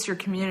God takes your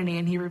community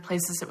and he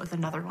replaces it with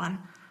another one.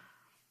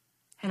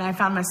 And I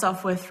found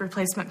myself with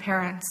replacement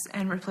parents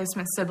and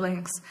replacement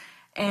siblings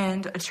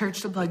and a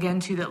church to plug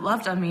into that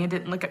loved on me and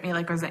didn't look at me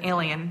like I was an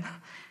alien.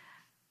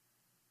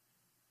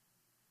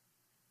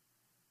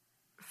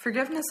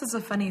 Forgiveness is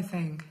a funny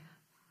thing.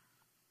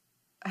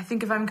 I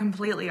think if I'm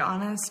completely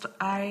honest,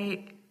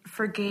 I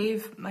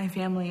forgave my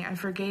family. I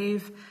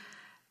forgave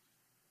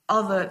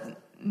all the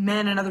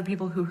men and other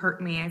people who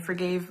hurt me. I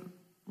forgave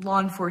law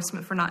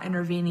enforcement for not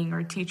intervening,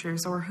 or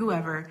teachers, or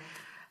whoever.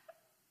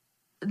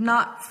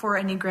 Not for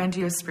any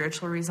grandiose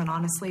spiritual reason,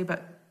 honestly,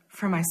 but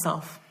for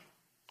myself,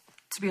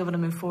 to be able to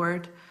move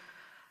forward.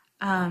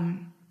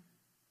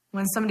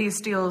 When somebody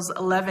steals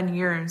 11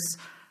 years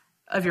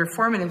of your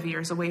formative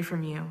years away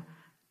from you,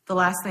 the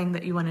last thing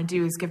that you want to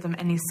do is give them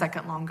any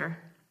second longer.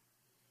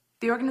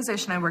 The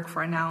organization I work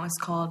for now is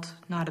called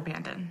Not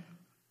Abandoned.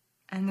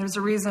 And there's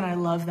a reason I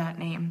love that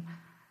name.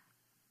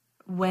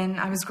 When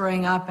I was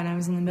growing up and I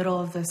was in the middle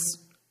of this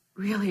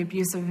really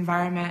abusive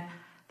environment,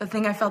 the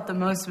thing I felt the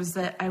most was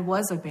that I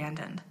was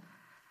abandoned.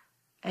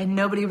 And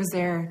nobody was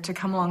there to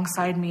come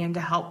alongside me and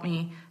to help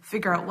me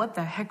figure out what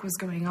the heck was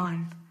going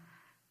on.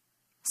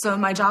 So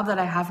my job that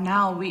I have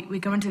now, we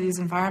go into these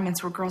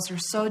environments where girls are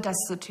so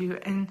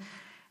destitute and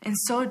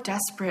so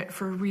desperate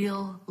for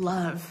real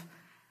love.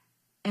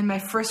 And my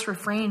first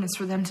refrain is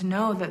for them to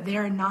know that they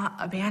are not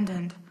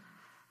abandoned.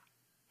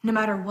 No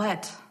matter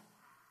what,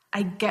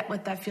 I get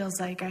what that feels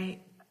like.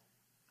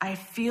 I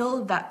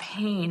feel that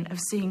pain of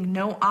seeing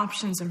no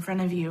options in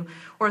front of you,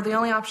 or the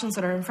only options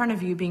that are in front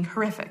of you being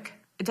horrific.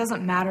 It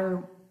doesn't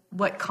matter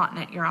what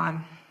continent you're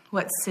on,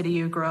 what city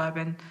you grow up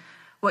in,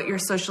 what your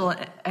social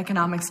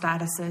economic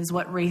status is,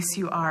 what race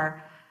you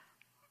are.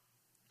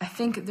 I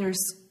think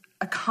there's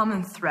a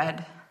common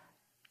thread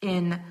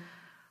in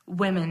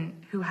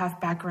women who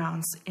have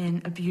backgrounds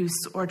in abuse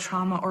or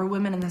trauma, or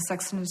women in the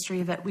sex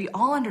industry, that we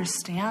all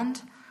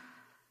understand.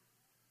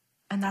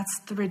 And that's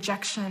the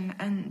rejection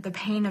and the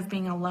pain of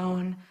being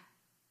alone.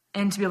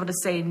 And to be able to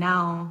say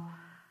now,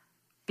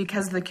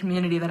 because of the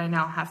community that I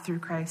now have through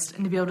Christ,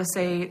 and to be able to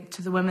say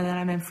to the women that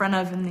I'm in front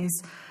of in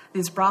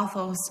these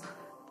brothels,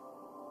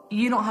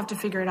 you don't have to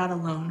figure it out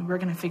alone. We're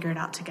going to figure it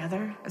out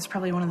together. It's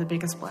probably one of the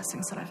biggest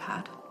blessings that I've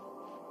had.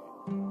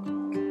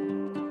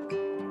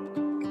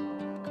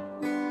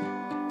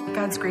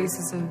 God's grace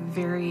is a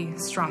very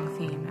strong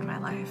theme in my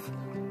life.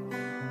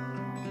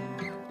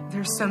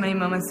 There's so many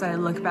moments that I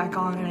look back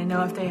on, and I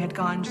know if they had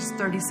gone just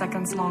 30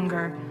 seconds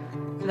longer,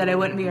 that I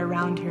wouldn't be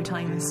around here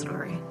telling this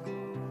story.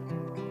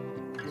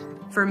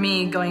 For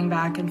me, going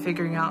back and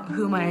figuring out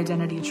who my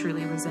identity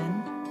truly was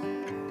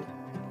in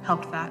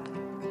helped that.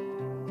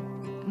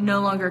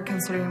 No longer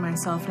considering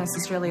myself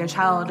necessarily a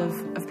child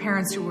of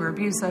parents who were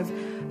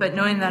abusive, but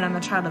knowing that I'm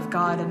a child of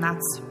God, and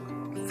that's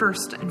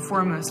first and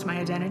foremost my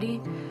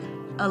identity,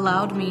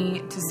 allowed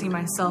me to see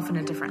myself in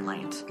a different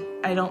light.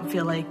 I don't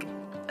feel like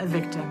a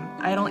victim.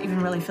 I don't even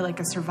really feel like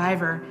a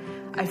survivor.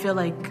 I feel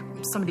like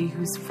somebody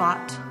who's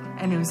fought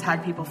and who's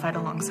had people fight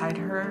alongside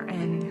her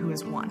and who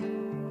has won.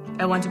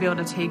 I want to be able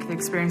to take the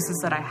experiences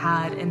that I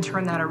had and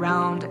turn that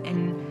around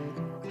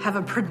and have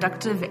a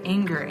productive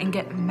anger and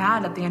get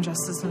mad at the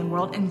injustice in the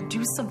world and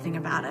do something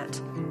about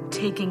it.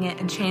 Taking it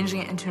and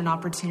changing it into an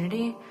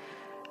opportunity,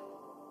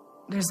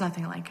 there's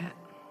nothing like it.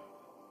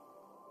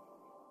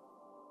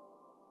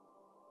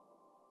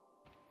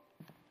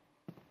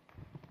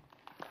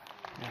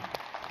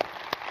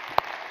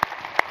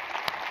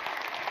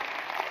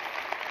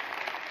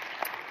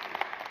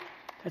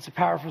 It's a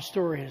powerful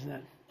story, isn't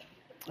it?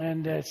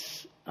 And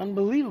it's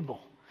unbelievable.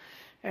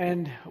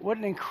 And what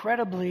an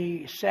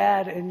incredibly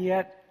sad and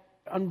yet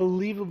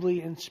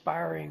unbelievably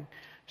inspiring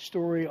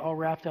story, all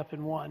wrapped up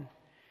in one.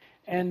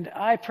 And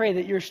I pray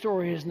that your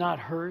story is not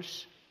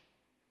hers,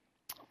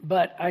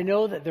 but I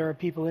know that there are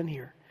people in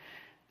here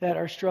that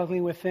are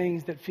struggling with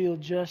things that feel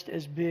just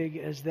as big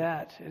as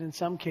that. And in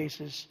some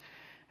cases,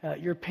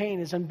 your pain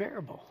is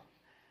unbearable.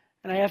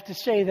 And I have to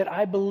say that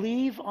I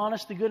believe,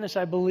 honest to goodness,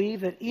 I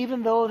believe that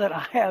even though that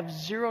I have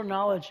zero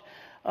knowledge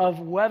of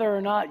whether or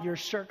not your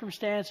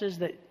circumstances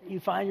that you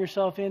find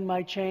yourself in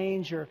might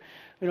change, or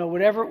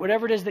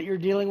whatever it is that you're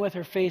dealing with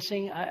or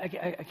facing,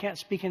 I can't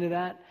speak into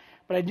that.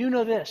 But I do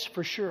know this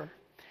for sure,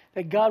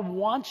 that God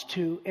wants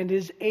to and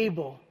is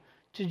able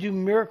to do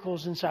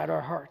miracles inside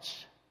our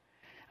hearts.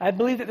 I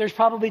believe that there's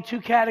probably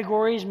two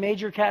categories,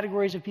 major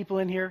categories of people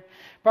in here.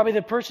 Probably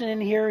the person in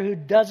here who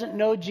doesn't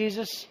know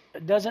Jesus,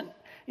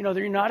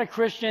 you're not a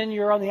Christian,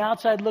 you're on the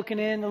outside looking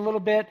in a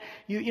little bit.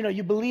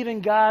 You believe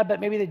in God, but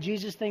maybe the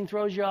Jesus thing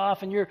throws you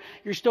off, and you're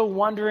still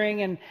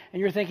wondering, and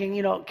you're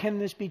thinking, can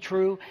this be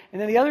true? And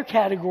then the other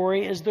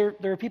category is there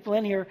are people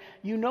in here,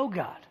 you know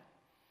God.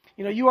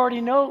 You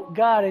already know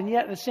God, and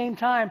yet at the same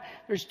time,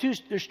 there's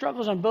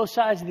struggles on both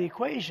sides of the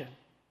equation.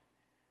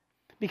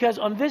 Because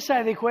on this side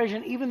of the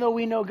equation, even though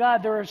we know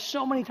God, there are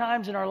so many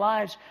times in our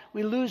lives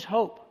we lose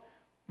hope.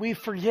 We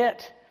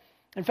forget.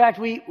 In fact,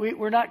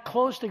 we're not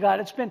close to God.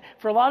 It's been,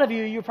 for a lot of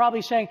you, you're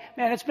probably saying,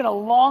 man, it's been a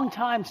long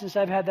time since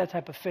I've had that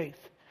type of faith.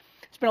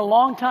 It's been a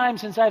long time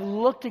since I've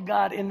looked to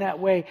God in that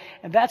way,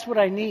 and that's what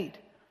I need.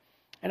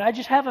 And I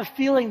just have a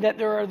feeling that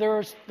there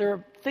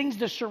are things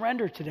to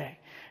surrender today.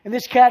 In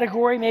this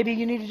category, maybe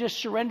you need to just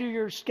surrender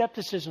your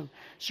skepticism,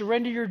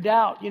 surrender your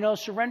doubt,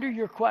 surrender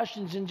your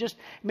questions, and just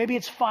maybe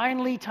it's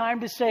finally time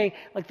to say,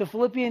 like the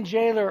Philippian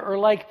jailer or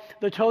like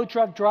the tow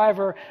truck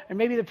driver, and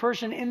maybe the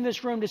person in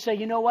this room to say,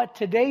 you know what,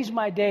 today's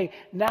my day,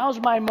 now's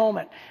my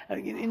moment.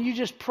 And you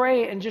just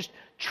pray and just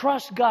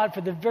trust God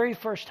for the very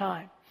first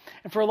time.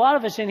 And for a lot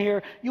of us in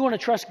here, you want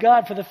to trust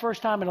God for the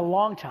first time in a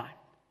long time.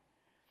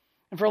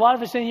 And for a lot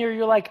of us in here,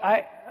 you're like,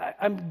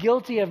 I'm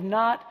guilty of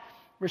not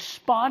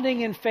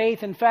responding in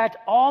faith. In fact,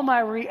 all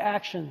my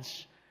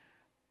reactions,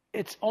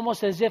 it's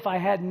almost as if I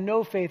had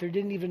no faith or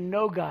didn't even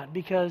know God,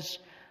 because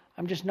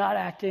I'm just not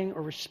acting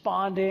or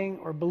responding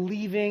or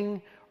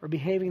believing or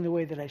behaving the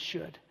way that I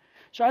should.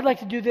 So I'd like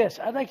to do this.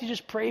 I'd like to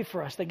just pray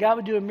for us, that God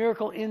would do a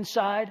miracle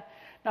inside,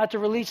 not to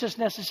release us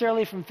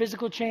necessarily from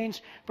physical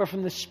chains, but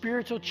from the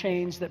spiritual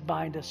chains that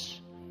bind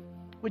us.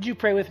 Would you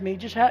pray with me?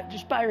 Just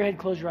bow your head,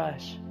 close your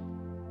eyes.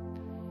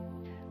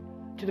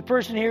 To the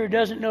person here who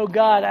doesn't know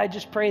God, I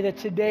just pray that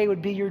today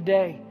would be your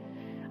day.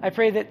 I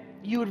pray that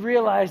you would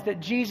realize that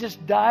Jesus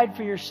died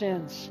for your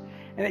sins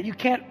and that you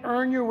can't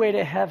earn your way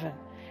to heaven.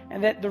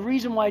 And that the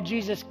reason why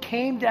Jesus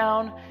came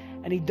down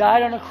and he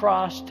died on a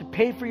cross to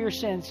pay for your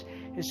sins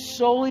is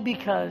solely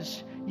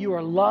because you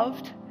are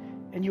loved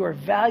and you are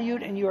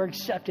valued and you are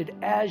accepted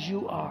as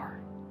you are.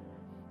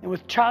 And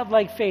with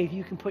childlike faith,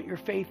 you can put your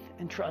faith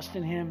and trust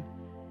in him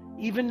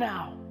even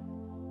now,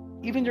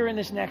 even during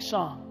this next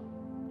song.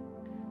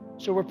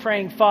 So we're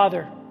praying,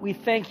 Father, we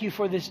thank you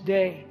for this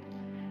day.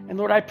 And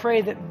Lord, I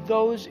pray that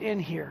those in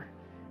here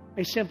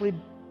may simply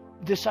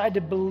decide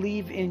to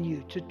believe in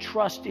you, to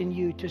trust in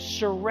you, to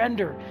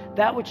surrender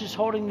that which is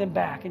holding them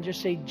back and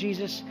just say,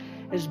 Jesus,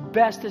 as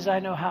best as I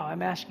know how,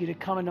 I'm asking you to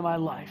come into my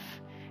life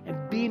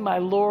and be my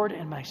Lord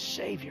and my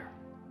Savior.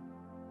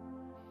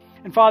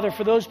 And Father,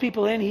 for those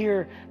people in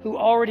here who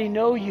already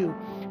know you,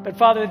 but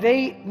Father,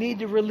 they need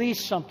to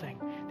release something.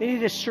 They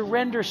need to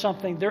surrender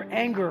something, their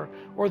anger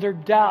or their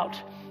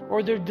doubt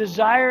or their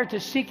desire to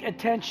seek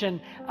attention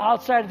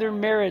outside of their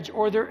marriage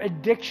or their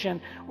addiction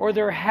or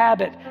their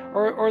habit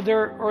or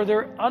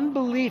their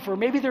unbelief or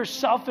maybe their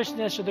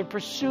selfishness or their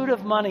pursuit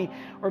of money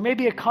or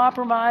maybe a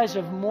compromise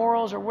of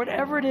morals or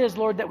whatever it is,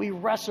 Lord, that we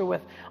wrestle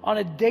with on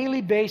a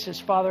daily basis,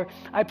 Father.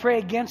 I pray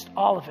against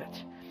all of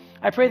it.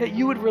 I pray that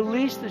you would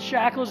release the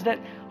shackles that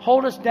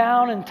hold us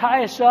down and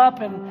tie us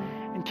up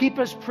and keep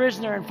us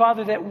prisoner. And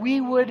Father, that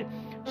we would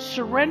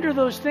surrender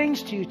those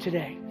things to you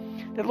today.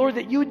 That, Lord,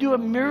 that you would do a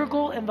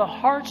miracle in the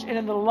hearts and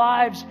in the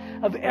lives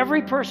of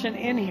every person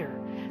in here.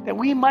 That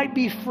we might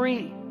be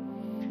free.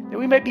 That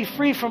we might be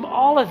free from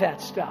all of that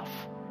stuff.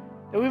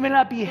 That we may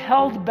not be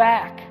held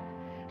back.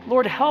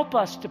 Lord, help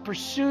us to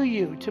pursue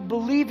you, to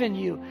believe in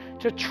you,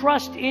 to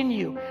trust in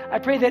you. I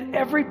pray that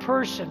every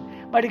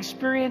person might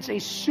experience a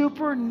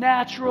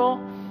supernatural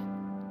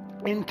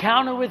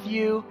encounter with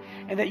you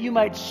and that you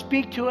might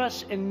speak to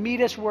us and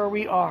meet us where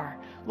we are.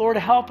 Lord,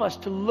 help us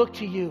to look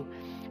to you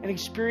and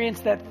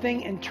experience that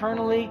thing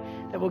internally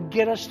that will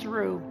get us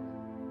through.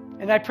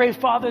 And I pray,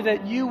 Father,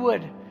 that you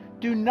would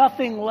do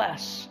nothing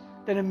less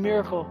than a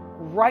miracle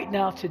right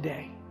now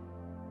today.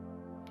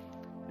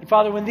 And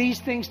Father, when these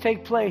things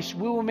take place,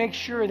 we will make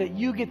sure that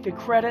you get the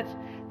credit,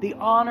 the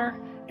honor,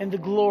 and the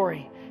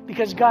glory.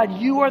 Because God,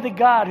 you are the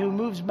God who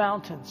moves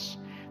mountains.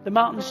 The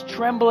mountains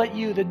tremble at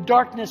you. The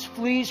darkness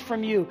flees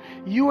from you.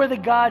 You are the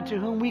God to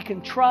whom we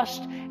can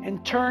trust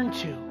and turn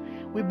to.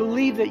 We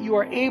believe that you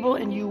are able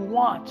and you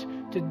want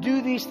to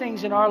do these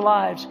things in our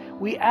lives.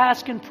 We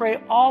ask and pray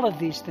all of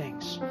these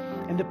things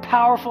in the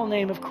powerful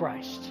name of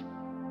Christ.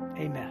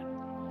 Amen.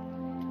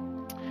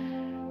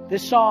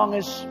 This song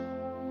is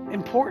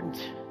important.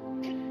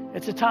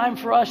 It's a time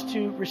for us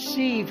to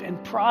receive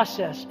and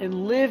process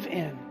and live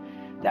in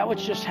that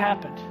which just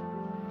happened.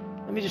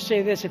 Let me just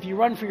say this. If you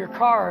run for your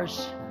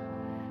cars,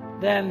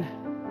 then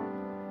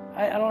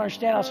I don't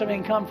understand how somebody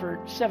can come for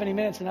 70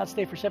 minutes and not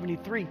stay for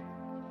 73.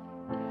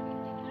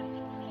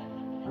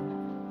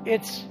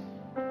 It's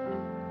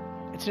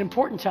an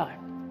important time.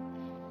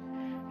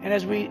 And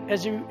as we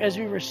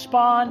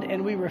respond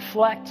and we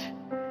reflect,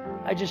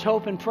 I just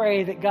hope and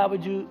pray that God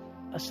would do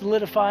a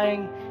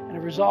solidifying and a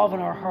resolve in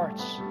our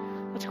hearts.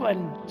 Let's go ahead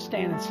and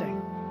stand and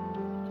sing.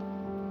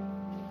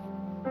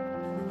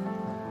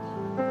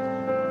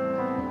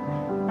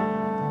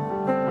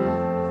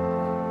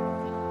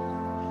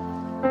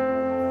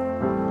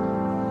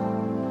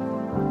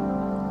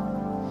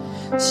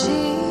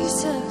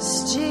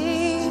 Jesus,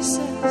 Jesus,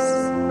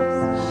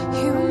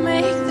 you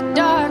make the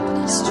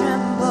darkness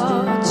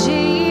tremble.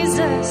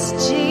 Jesus,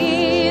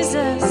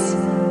 Jesus,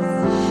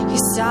 you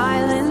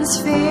silence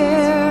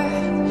fear.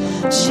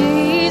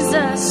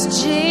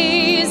 Jesus,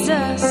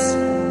 Jesus,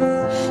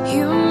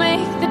 you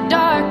make the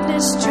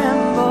darkness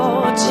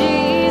tremble.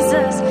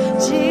 Jesus,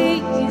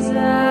 Jesus,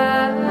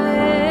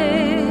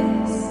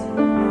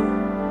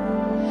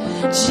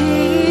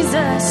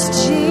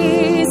 Jesus,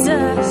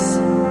 Jesus,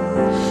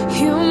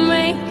 you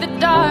make the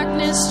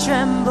darkness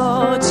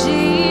tremble.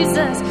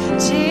 Jesus,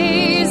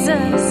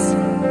 Jesus,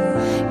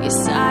 you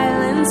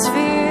silence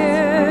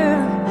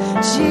fear.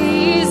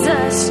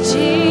 Jesus,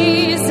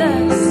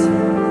 Jesus,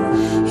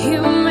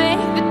 you make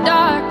the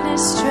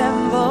darkness tremble.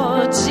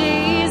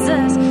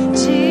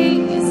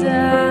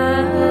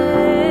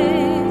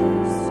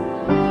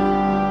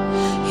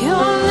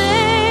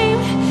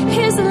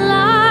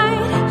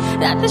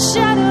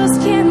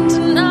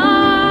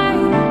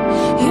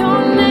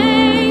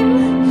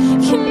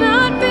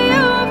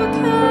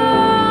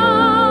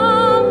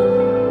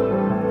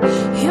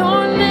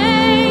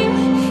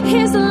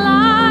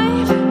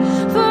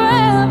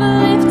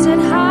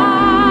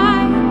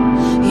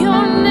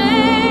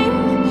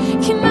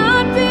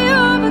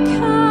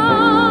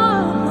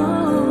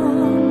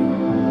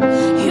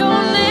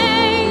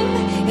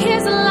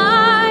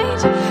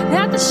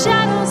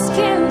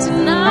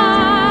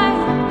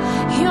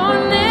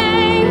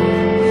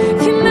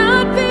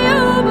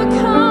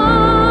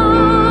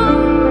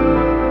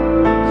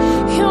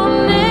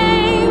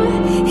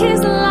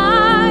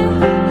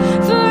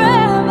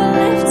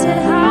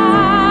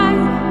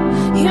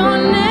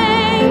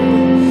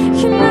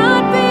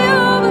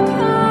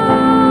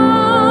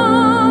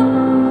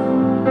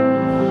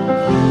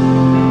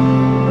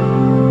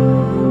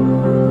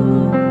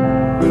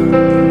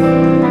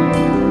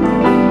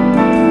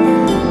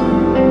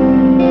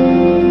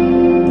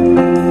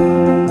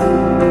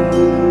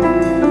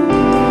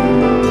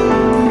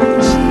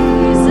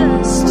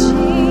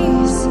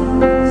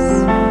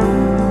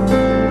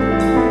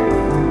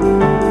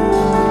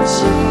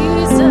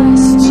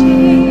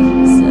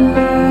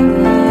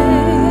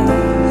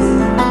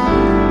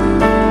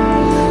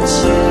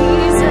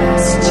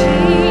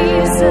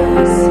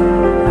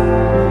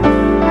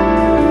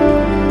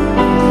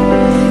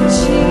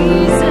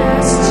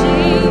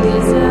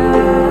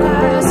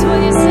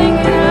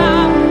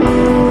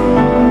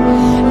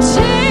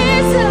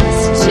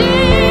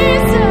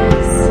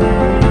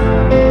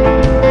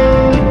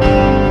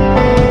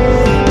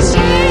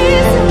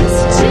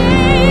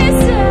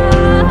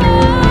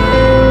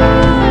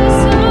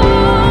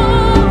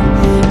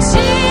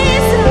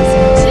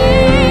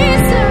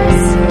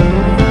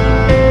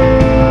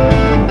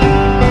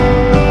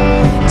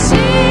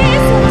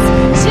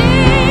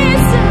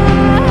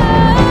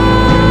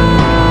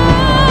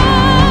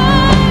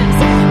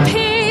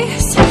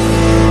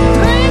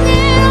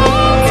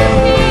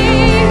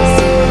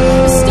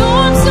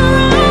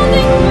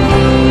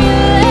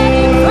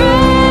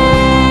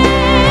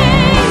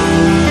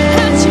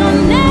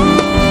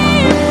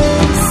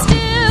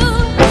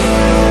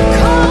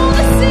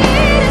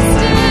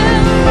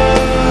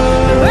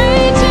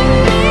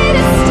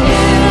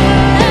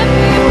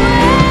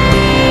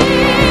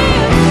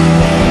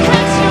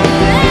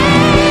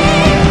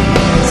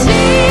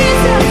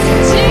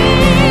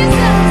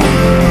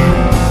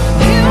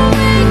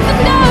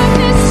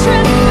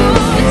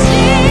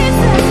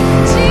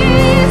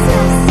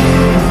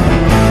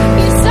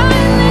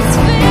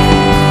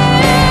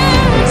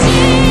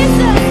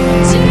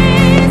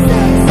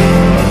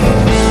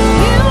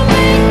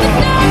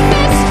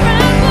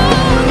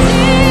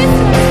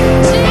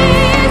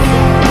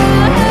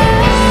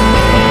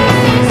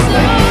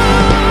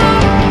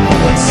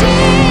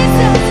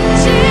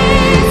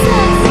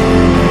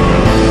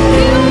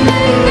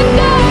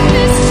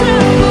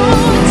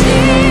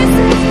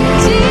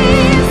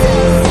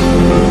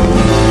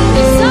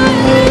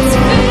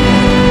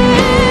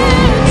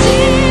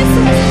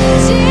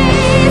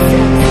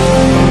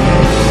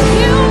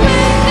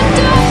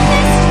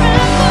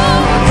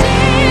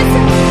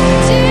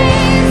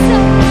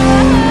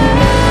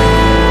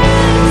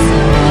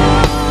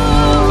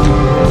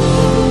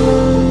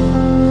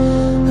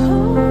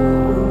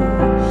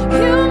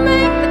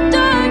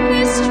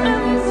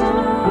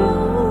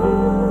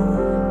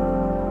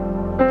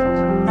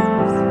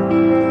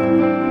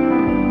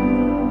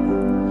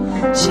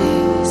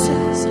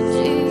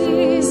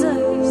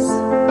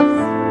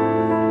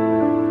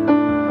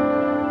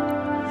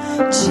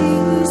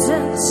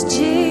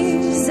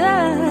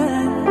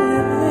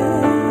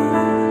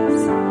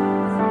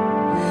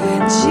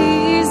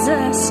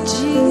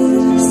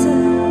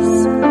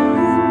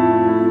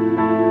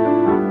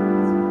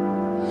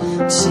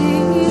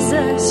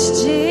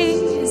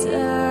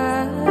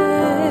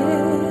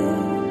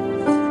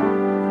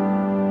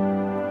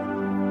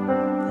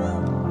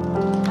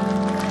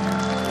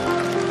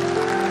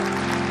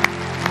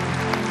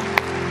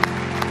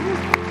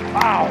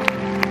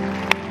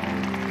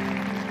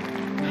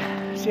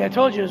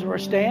 told you we're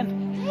staying.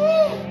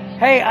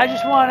 Hey, I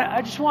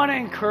just want to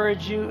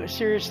encourage you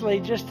seriously,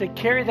 just to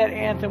carry that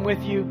anthem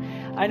with you.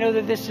 I know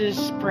that this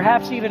is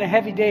perhaps even a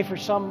heavy day for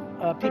some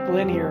people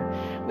in here.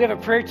 We have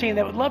a prayer team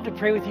that would love to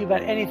pray with you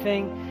about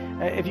anything.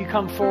 If you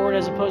come forward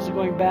as opposed to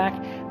going back,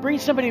 bring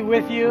somebody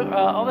with you.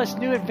 All this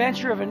new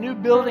adventure of a new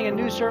building and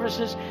new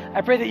services, I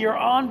pray that you're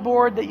on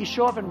board, that you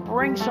show up and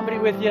bring somebody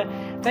with you.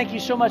 Thank you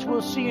so much.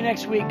 We'll see you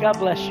next week. God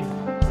bless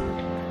you.